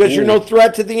afflictions because you're no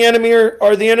threat to the enemy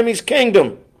or the enemy's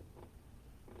kingdom.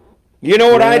 You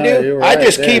know what I do? Right I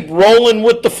just keep rolling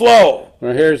with the flow.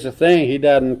 Well, here's the thing. He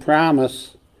doesn't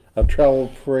promise a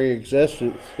trouble-free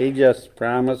existence. He just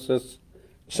promises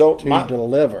to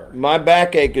deliver. My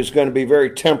backache is going to be very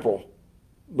temporal,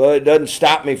 but it doesn't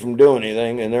stop me from doing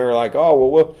anything. And they're like, oh,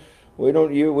 well, we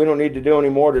don't need to do any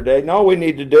more today. No, we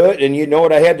need to do it. And you know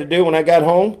what I had to do when I got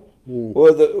home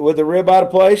with the rib out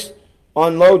of place?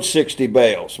 Unload 60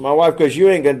 bales. My wife goes, you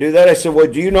ain't going to do that. I said, well,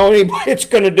 do you know anybody that's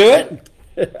going to do it?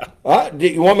 Do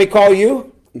you want me to call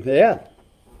you? Yeah.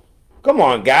 Come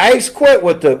on, guys. Quit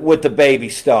with the baby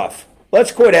stuff.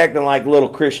 Let's quit acting like little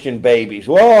Christian babies.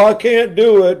 Well, I can't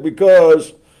do it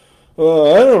because, I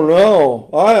don't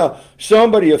know.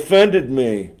 Somebody offended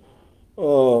me.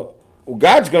 Well,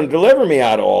 God's going to deliver me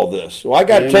out of all this. Well, I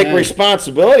got to take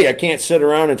responsibility. I can't sit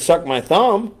around and suck my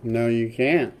thumb. No, you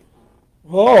can't.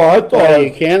 Oh, I thought... Well,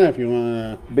 you can if you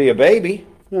want to... be a baby.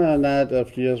 No, not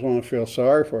if you just want to feel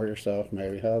sorry for yourself,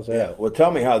 maybe. How's that? Yeah, well,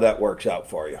 tell me how that works out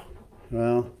for you.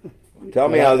 Well... Tell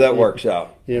me how that works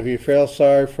out. If you feel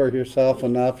sorry for yourself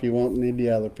enough, you won't need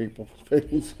the other people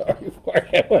feeling sorry for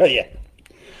you, will you?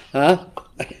 Huh?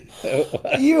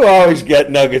 You always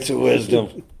get nuggets of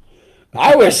wisdom.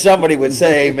 I wish somebody would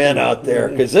say amen out there,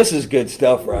 because this is good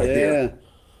stuff right here.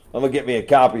 I'm going to get me a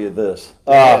copy of this.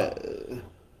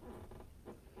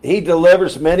 He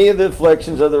delivers many of the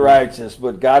afflictions of the righteous,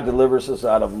 but God delivers us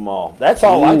out of them all. That's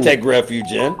all I take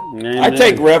refuge in. Amen. I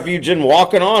take refuge in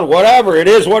walking on. Whatever. It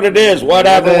is what it is.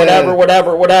 Whatever.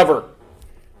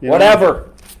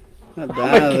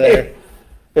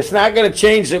 It's not going to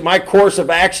change my course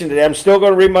of action today. I'm still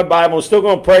going to read my Bible. I'm still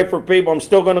going to pray for people. I'm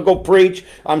still going to go preach.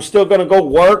 I'm still going to go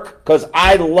work because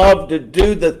I love to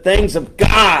do the things of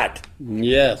God.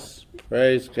 Yes.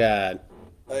 Praise God.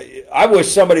 I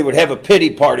wish somebody would have a pity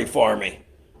party for me. It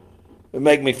would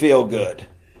make me feel good.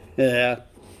 Yeah,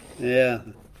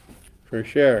 for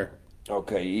sure.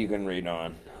 Okay, you can read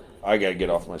on. I got to get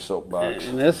off my soapbox.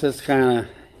 And this is kind of,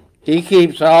 he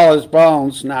keeps all his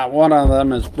bones, not one of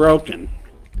them is broken.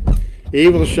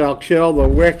 Evil shall kill the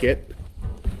wicked,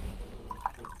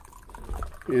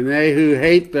 And they who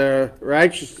hate the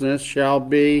righteousness shall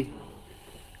be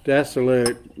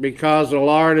desolate, because the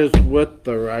Lord is with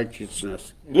the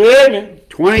righteousness. Amen.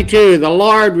 22, the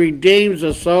Lord redeems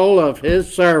the soul of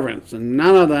his servants, and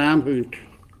none of them who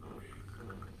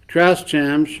trust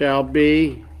him shall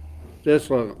be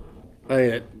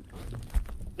dislocated.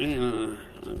 You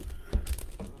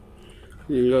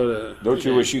go to, Don't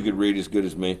you wish you could read as good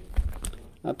as me?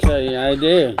 I'll tell you, I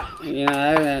do. You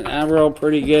know, I roll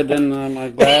pretty good in my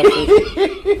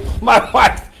glasses. My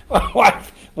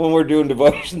wife, when we're doing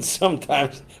devotions,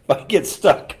 sometimes if I get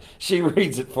stuck, she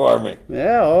reads it for me.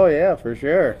 Yeah, oh yeah, for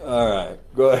sure. All right,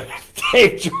 go ahead.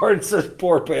 Dave Jordan says,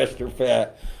 poor Pastor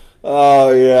Pat.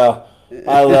 Oh, yeah.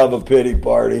 I love a pity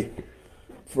party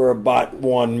for about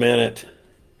 1 minute.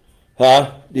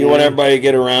 Huh? Do you want everybody to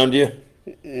get around you?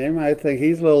 They might think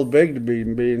he's a little big to be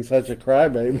being such a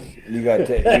crybaby. You got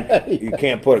you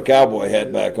can't put a cowboy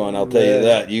hat back on. I'll tell you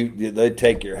that. They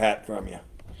take your hat from you.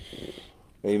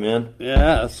 Amen.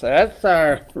 Yes, that's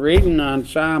our reading on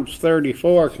Psalms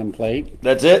 34 complete.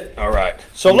 That's it. All right.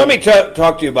 So let me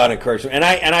talk to you about encouragement, and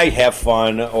I have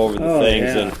fun over the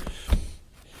things, and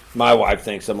my wife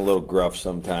thinks I'm a little gruff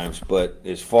sometimes. But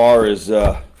as far as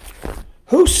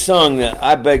who sung that?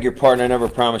 I beg your pardon. I never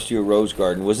promised you a rose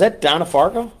garden. Was that Donna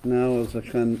Fargo? No, it was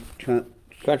a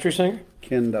Country singer?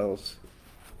 Kindles,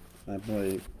 I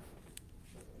believe.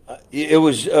 It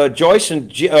was Joyce and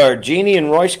Jeannie and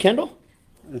Royce Kendall?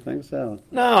 I think so.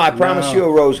 No, I promised you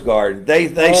a rose garden.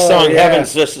 They sung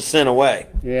Heaven's Just a Sin Away.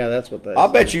 Yeah, that's what they I'll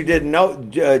bet you didn't know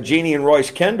Jeannie and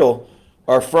Royce Kendall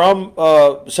are from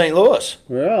St. Louis.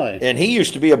 Really? And he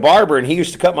used to be a barber, and he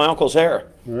used to cut my uncle's hair.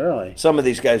 Really? Some of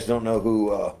these guys don't know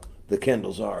who the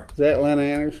Kendalls are. Is that Lynn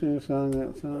Anderson who sung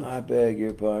that song? I beg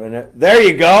your pardon. There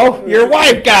you go. Your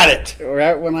wife got it.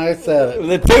 Right when I said it.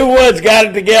 The two Woods got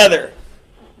it together.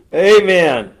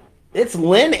 Amen. It's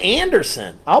Lynn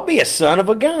Anderson. I'll be a son of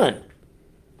a gun.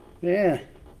 Yeah.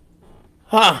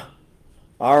 Huh.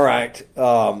 All right.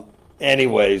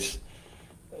 Anyways,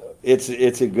 it's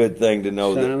a good thing to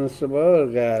know Sean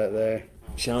Sabota got it there.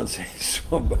 Sean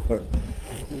Sabota.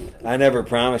 I never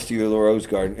promised you a rose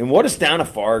garden. And what does Donna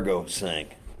Fargo sing?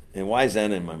 And why is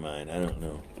that in my mind? I don't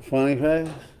know. Funny face?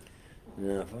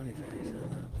 No, funny face.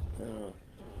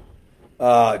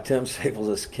 Tim Staples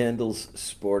is Kendall's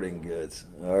Sporting Goods.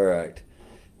 All right.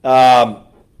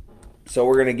 So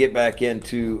we're going to get back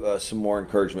into some more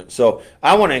encouragement. So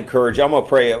I want to encourage. I'm going to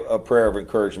pray a prayer of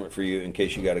encouragement for you in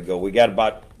case you got to go. We got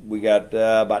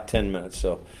about 10 minutes.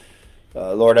 So,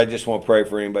 Lord, I just want to pray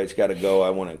for anybody that's got to go. I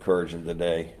want to encourage them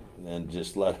today and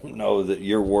just let them know that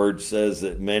your word says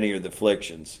that many are the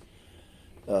afflictions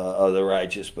of the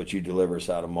righteous, but you deliver us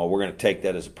out of them all. We're going to take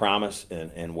that as a promise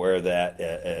and wear that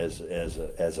as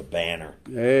a banner.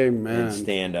 Amen. And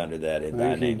stand under that in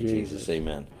thy Thank you, name, Jesus. Jesus.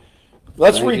 Amen.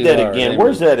 Let's Thank read you, that Lord. again. Amen.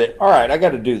 Where's that at? All right, I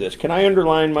got to do this. Can I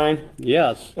underline mine?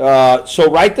 Yes. So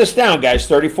write this down, guys.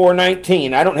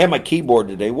 34:19. I don't have my keyboard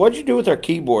today. What'd you do with our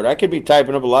keyboard? I could be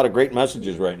typing up a lot of great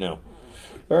messages right now.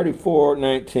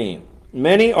 34:19.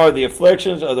 Many are the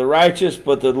afflictions of the righteous,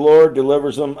 but the Lord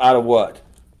delivers them out of what?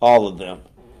 All of them.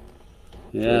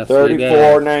 Yes.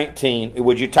 34:19.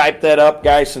 Would you type that up,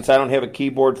 guys, since I don't have a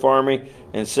keyboard for me,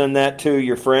 and send that to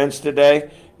your friends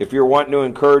today? If you're wanting to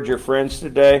encourage your friends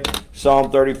today,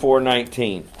 Psalm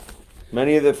 34:19.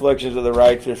 Many of the afflictions of the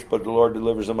righteous, but the Lord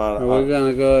delivers them out of Are we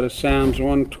going to go to Psalms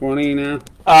 120 now?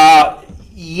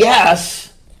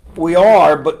 Yes, we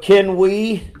are, but can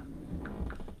we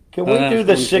do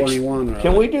the 121, right?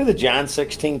 Can we do the John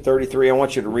 16:33? I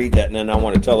want you to read that, and then I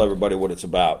want to tell everybody what it's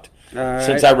about. All right.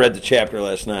 Since I read the chapter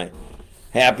last night.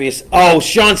 Happiest. Oh,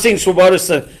 Sean Steen Swoboda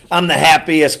said, I'm the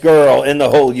happiest girl in the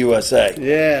whole USA.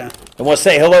 Yeah. I want to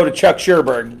say hello to Chuck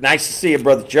Sherberg. Nice to see you,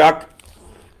 Brother Chuck.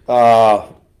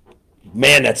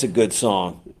 Man, that's a good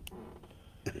song.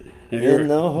 In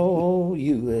the whole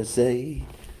USA.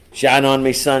 Shine on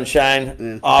me, sunshine.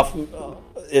 Yeah. Off.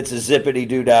 It's a zippity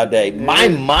doo dah day. My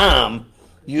mom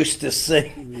used to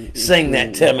sing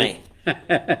that to me.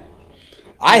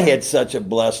 I had such a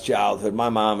blessed childhood. My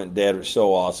mom and dad were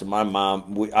so awesome. My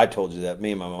mom, I told you that,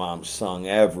 me and my mom sung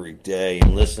every day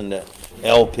and listened to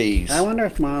LPs. I wonder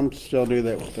if moms still do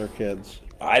that with their kids.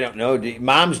 I don't know.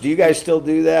 Moms, do you guys still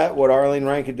do that? What Arlene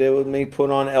Rankin did with me? Put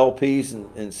on LPs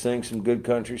and sing some good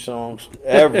country songs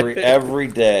every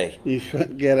day. You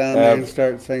should get on there and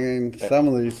start singing some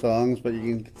of these songs, but you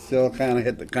can still kind of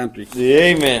hit the country.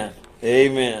 Amen.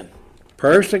 Amen.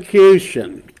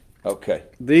 Persecution. Okay.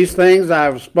 These things I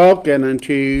have spoken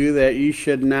unto you, that you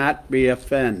should not be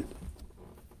offended.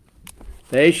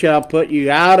 They shall put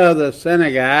you out of the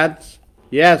synagogues.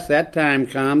 Yes, that time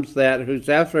comes that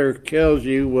whosoever kills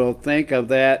you will think of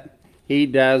that he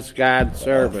does God's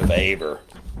service. Favor.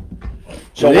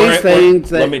 So let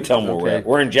me tell them where we're at.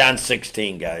 We're in John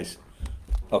 16, guys.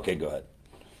 Okay, go ahead.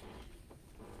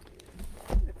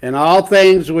 In all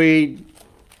things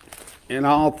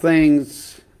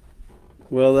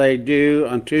will they do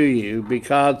unto you,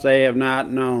 because they have not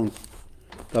known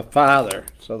the Father.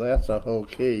 So that's the whole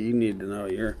key. You need to know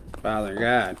your Father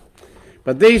God.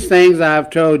 But these things I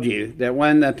have told you, that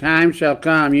when the time shall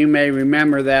come, you may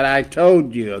remember that I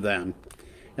told you of them.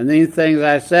 And these things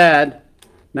I said,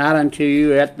 not unto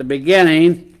you at the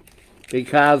beginning,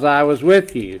 because I was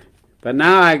with you. But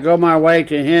now I go my way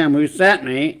to him who sent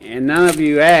me, and none of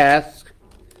you ask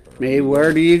me,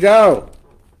 where do you go?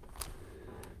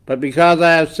 But because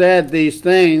I have said these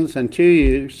things unto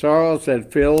you, sorrows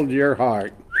have filled your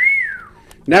heart.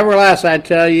 Nevertheless, I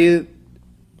tell you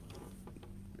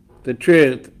the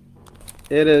truth.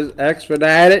 It is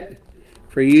expedited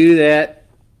for you that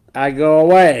I go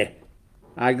away.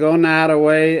 I go not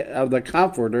away of the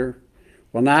Comforter,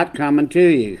 will not come unto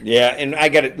you. Yeah, and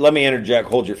let me interject.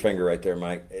 Hold your finger right there,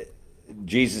 Mike.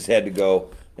 Jesus had to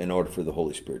go in order for the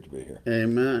Holy Spirit to be here.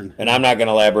 Amen. And I'm not going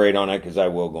to elaborate on it because I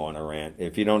will go on a rant.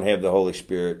 If you don't have the Holy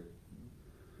Spirit,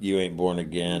 you ain't born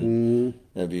again.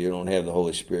 Mm-hmm. If you don't have the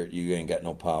Holy Spirit, you ain't got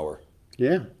no power.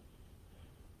 Yeah.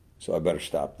 So I better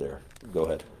stop there. Go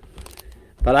ahead.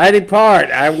 But I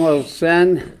depart, I will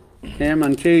send him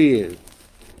unto you.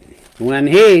 When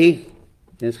he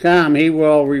is come, he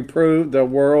will reprove the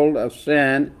world of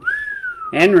sin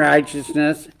and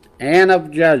righteousness and of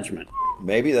judgment.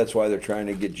 Maybe that's why they're trying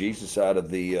to get Jesus out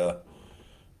of the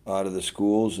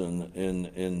schools and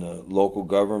in the local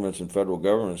governments and federal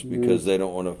governments, because they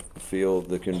don't want to feel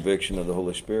the conviction of the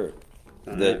Holy Spirit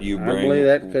that you bring. I believe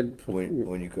that could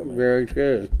when you come in. Very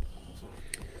true.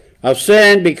 Of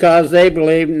sin, because they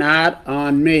believe not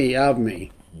on me, of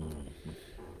me.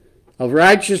 Of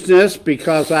righteousness,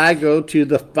 because I go to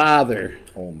the Father.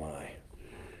 Oh my.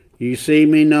 You see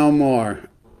me no more.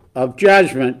 Of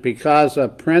judgment, because the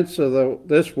prince of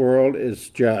this world is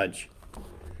judged.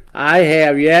 I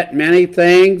have yet many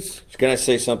things Can I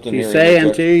say something to here? say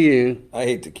unto you. I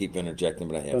hate to keep interjecting,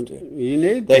 but I have to. You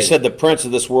need They to. said the prince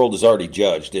of this world is already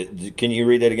judged. Can you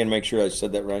read that again? Make sure I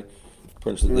said that right.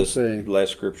 Prince of Let's this see.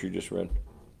 last scripture you just read.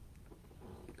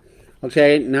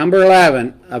 Okay, number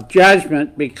 11. Of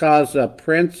judgment, because the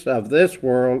prince of this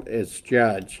world is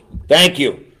judged. Thank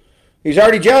you. He's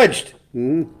already judged.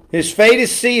 Mm-hmm. His fate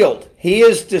is sealed. He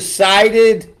has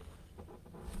decided.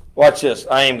 Watch this.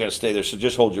 I am going to stay there, so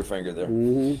just hold your finger there.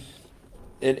 Mm-hmm.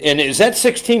 And is that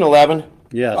 16:11?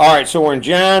 Yes. All right, so we're in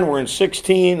John. We're in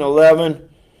 16:11.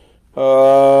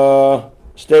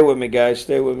 Stay with me, guys.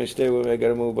 Stay with me. Stay with me. I got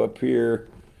to move up here.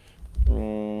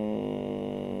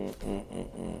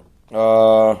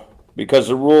 Because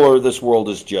the ruler of this world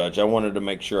is judged. I wanted to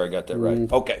make sure I got that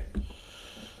right. Okay.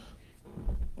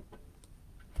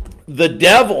 The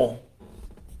devil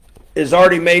has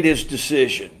already made his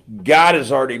decision. God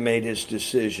has already made his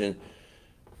decision.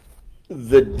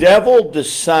 The devil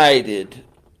decided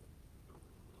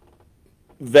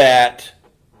that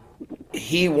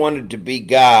he wanted to be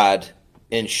God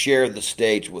and share the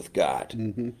stage with God.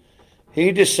 Mm-hmm.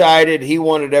 He decided he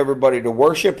wanted everybody to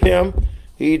worship him.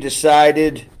 He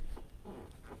decided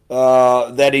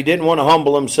that he didn't want to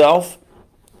humble himself.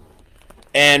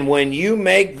 And when you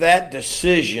make that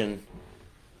decision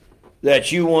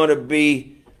that you want to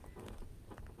be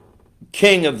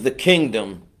king of the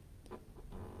kingdom,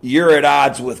 you're at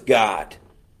odds with God.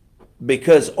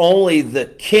 Because only the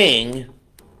king,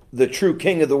 the true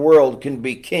king of the world, can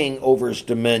be king over his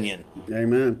dominion.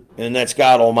 Amen. And that's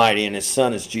God Almighty, and his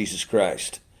son is Jesus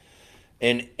Christ.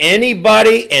 And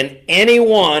anybody and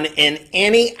anyone in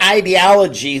any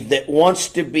ideology that wants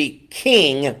to be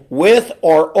king with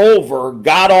or over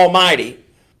God Almighty,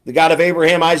 the God of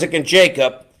Abraham, Isaac, and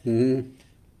Jacob,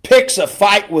 picks a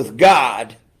fight with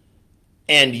God,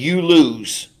 and you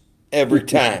lose every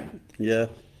time. Yeah.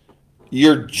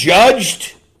 You're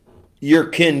judged, you're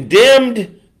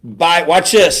condemned by,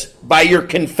 watch this, by your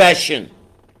confession.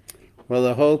 Well,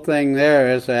 the whole thing there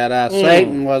is that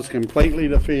Satan was completely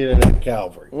defeated at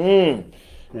Calvary. And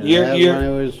that's when he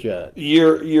was judged.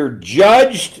 You're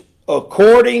judged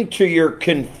according to your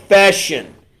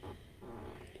confession.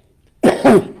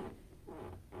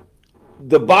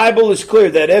 The Bible is clear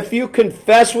that if you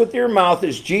confess with your mouth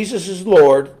as Jesus is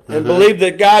Lord and believe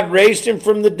that God raised him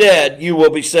from the dead, you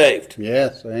will be saved.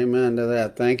 Yes, amen to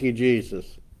that. Thank you,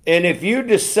 Jesus. And if you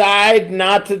decide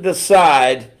not to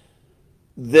decide,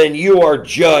 then you are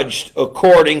judged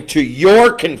according to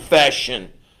your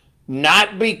confession,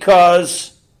 not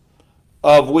because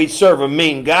of we serve a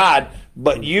mean God,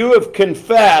 but you have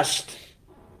confessed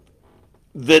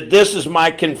that this is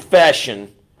my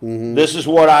confession. This is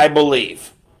what I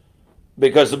believe.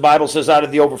 Because the Bible says out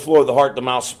of the overflow of the heart, the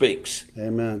mouth speaks.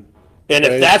 Amen. And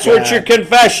Praise if that's God. what your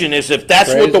confession is, if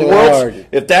that's Praise what the the world's Lord.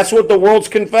 if that's what the world's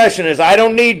confession is, I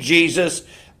don't need Jesus.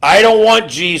 I don't want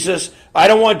Jesus. I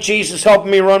don't want Jesus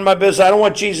helping me run my business. I don't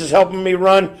want Jesus helping me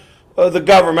run the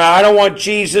government. I don't want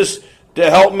Jesus to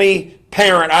help me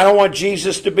parent. I don't want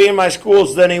Jesus to be in my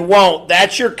schools. Then he won't.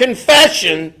 That's your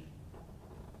confession.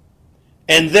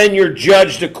 And then you're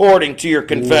judged according to your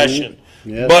confession.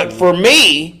 Yes, But for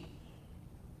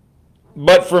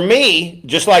me,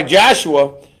 just like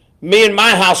Joshua, me and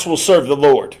my house will serve the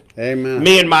Lord. Amen.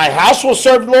 Me and my house will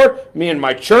serve the Lord. Me and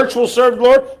my church will serve the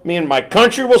Lord. Me and my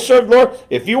country will serve the Lord.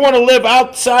 If you want to live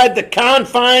outside the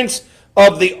confines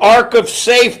of the ark of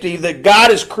safety that God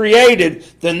has created,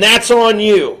 then that's on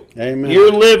you. Amen.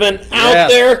 You're living out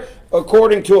Yes. there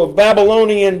according to a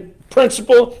Babylonian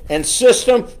principle and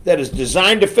system that is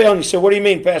designed to fail. And you say, what do you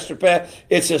mean, Pastor Pat?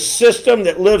 It's a system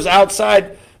that lives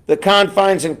outside the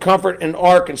confines and comfort and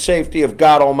ark and safety of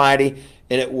God Almighty,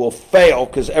 and it will fail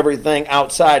because everything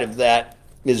outside of that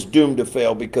is doomed to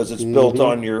fail because it's built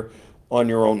on your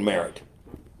own merit.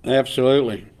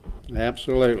 Absolutely.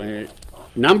 Absolutely.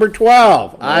 Number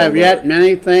 12. I have yet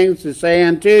many things to say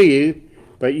unto you,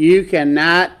 but you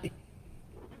cannot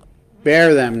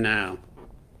bear them now.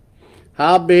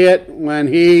 Howbeit, when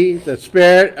he, the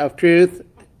Spirit of truth,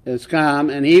 is come,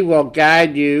 and he will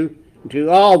guide you to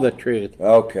all the truth.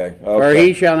 Okay. For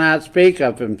he shall not speak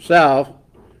of himself,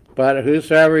 but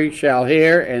whosoever he shall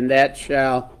hear, and that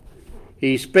shall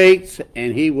he speaks,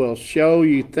 and he will show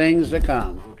you things to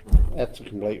come. That's the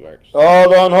complete verse.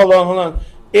 Hold on.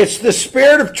 It's the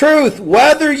Spirit of truth.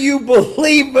 Whether you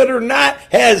believe it or not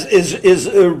is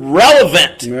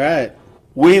irrelevant. Right.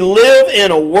 We live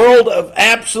in a world of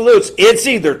absolutes. It's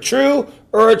either true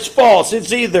or it's false.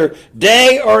 It's either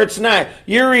day or it's night.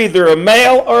 You're either a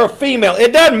male or a female.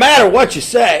 It doesn't matter what you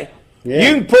say. Yeah.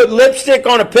 You can put lipstick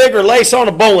on a pig or lace on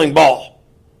a bowling ball.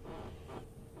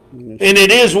 And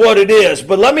it is what it is.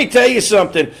 But let me tell you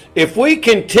something. If we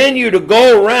continue to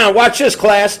go around, watch this,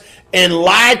 class, and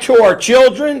lie to our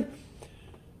children,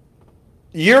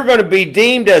 you're going to be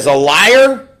deemed as a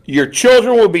liar. Your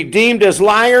children will be deemed as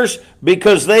liars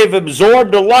because they've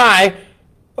absorbed a lie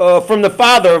from the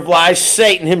father of lies,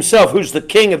 Satan himself, who's the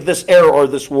king of this era or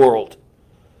this world.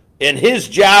 And his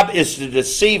job is to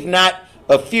deceive not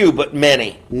a few, but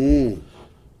many. And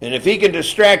if he can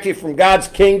distract you from God's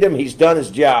kingdom, he's done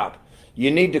his job.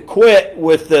 You need to quit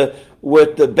with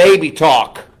the baby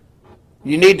talk.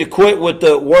 You need to quit with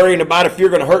the worrying about if you're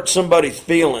going to hurt somebody's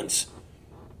feelings.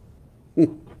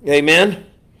 Amen?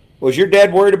 Was your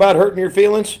dad worried about hurting your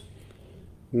feelings?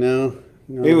 No.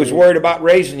 He was worried about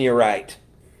raising you right.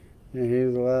 Yeah, he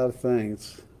was a lot of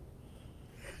things.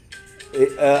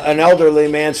 An elderly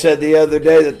man said the other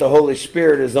day that the Holy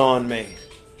Spirit is on me.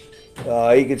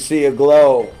 He could see a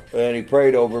glow, and he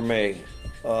prayed over me.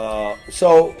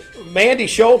 So Mandy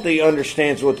Schulte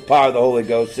understands what the power of the Holy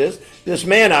Ghost is. This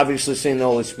man obviously seen the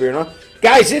Holy Spirit on.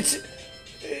 Guys,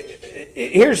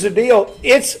 here's the deal.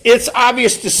 It's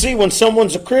obvious to see when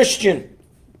someone's a Christian.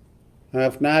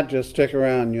 If not, just stick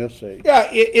around, you'll see. Yeah,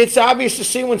 it's obvious to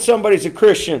see when somebody's a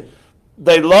Christian.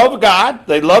 They love God,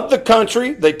 they love the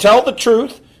country, they tell the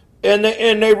truth, and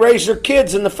they raise their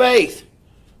kids in the faith.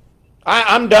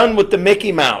 I'm done with the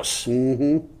Mickey Mouse.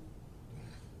 Amen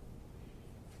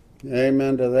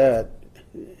to that.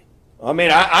 I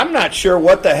mean, I'm not sure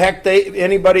what the heck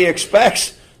anybody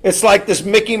expects. It's like this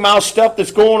Mickey Mouse stuff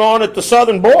that's going on at the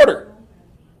southern border.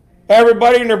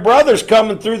 Everybody and their brothers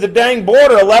coming through the dang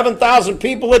border, 11,000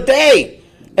 people a day.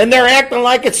 And they're acting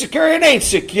like it's secure. It ain't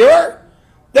secure.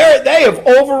 They have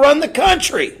overrun the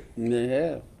country.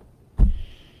 Yeah.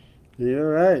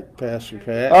 You're right, Pastor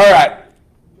Pat. All right.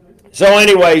 So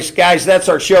anyways, guys, that's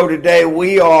our show today.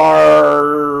 We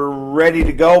are ready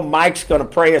to go. Mike's going to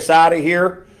pray us out of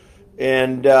here.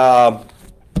 And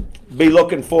be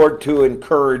looking forward to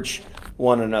encourage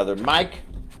one another. Mike,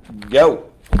 go.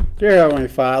 Dear Heavenly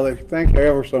Father, thank you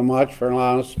ever so much for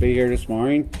allowing us to be here this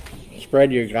morning.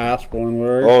 Spread your gospel and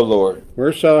word. Oh, Lord.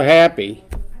 We're so happy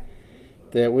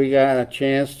that we got a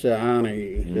chance to honor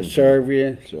you, to serve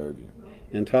you,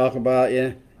 and talk about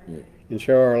you, and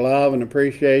show our love and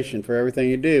appreciation for everything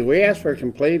you do. We ask for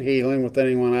complete healing with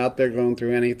anyone out there going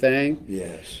through anything.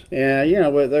 Yes.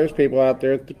 And, but there's people out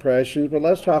there with depression, but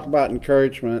let's talk about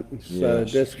encouragement instead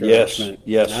of discouragement.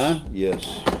 Yes. Huh?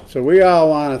 Yes. So we all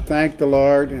want to thank the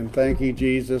Lord and thank you,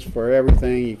 Jesus, for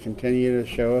everything you continue to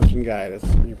show us and guide us.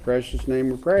 In your precious name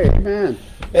we pray. Amen.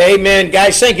 Amen.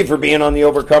 Guys, thank you for being on the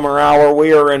Overcomer Hour.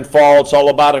 We are in fall. It's all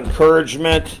about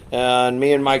encouragement. And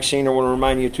me and Mike Senior want to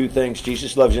remind you two things.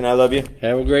 Jesus loves you and I love you.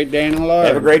 Have a great day in the Lord.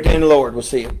 Have a great day in the Lord. We'll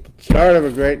see you. Start of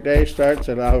a great day starts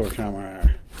at Overcomer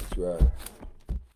Hour. That's right.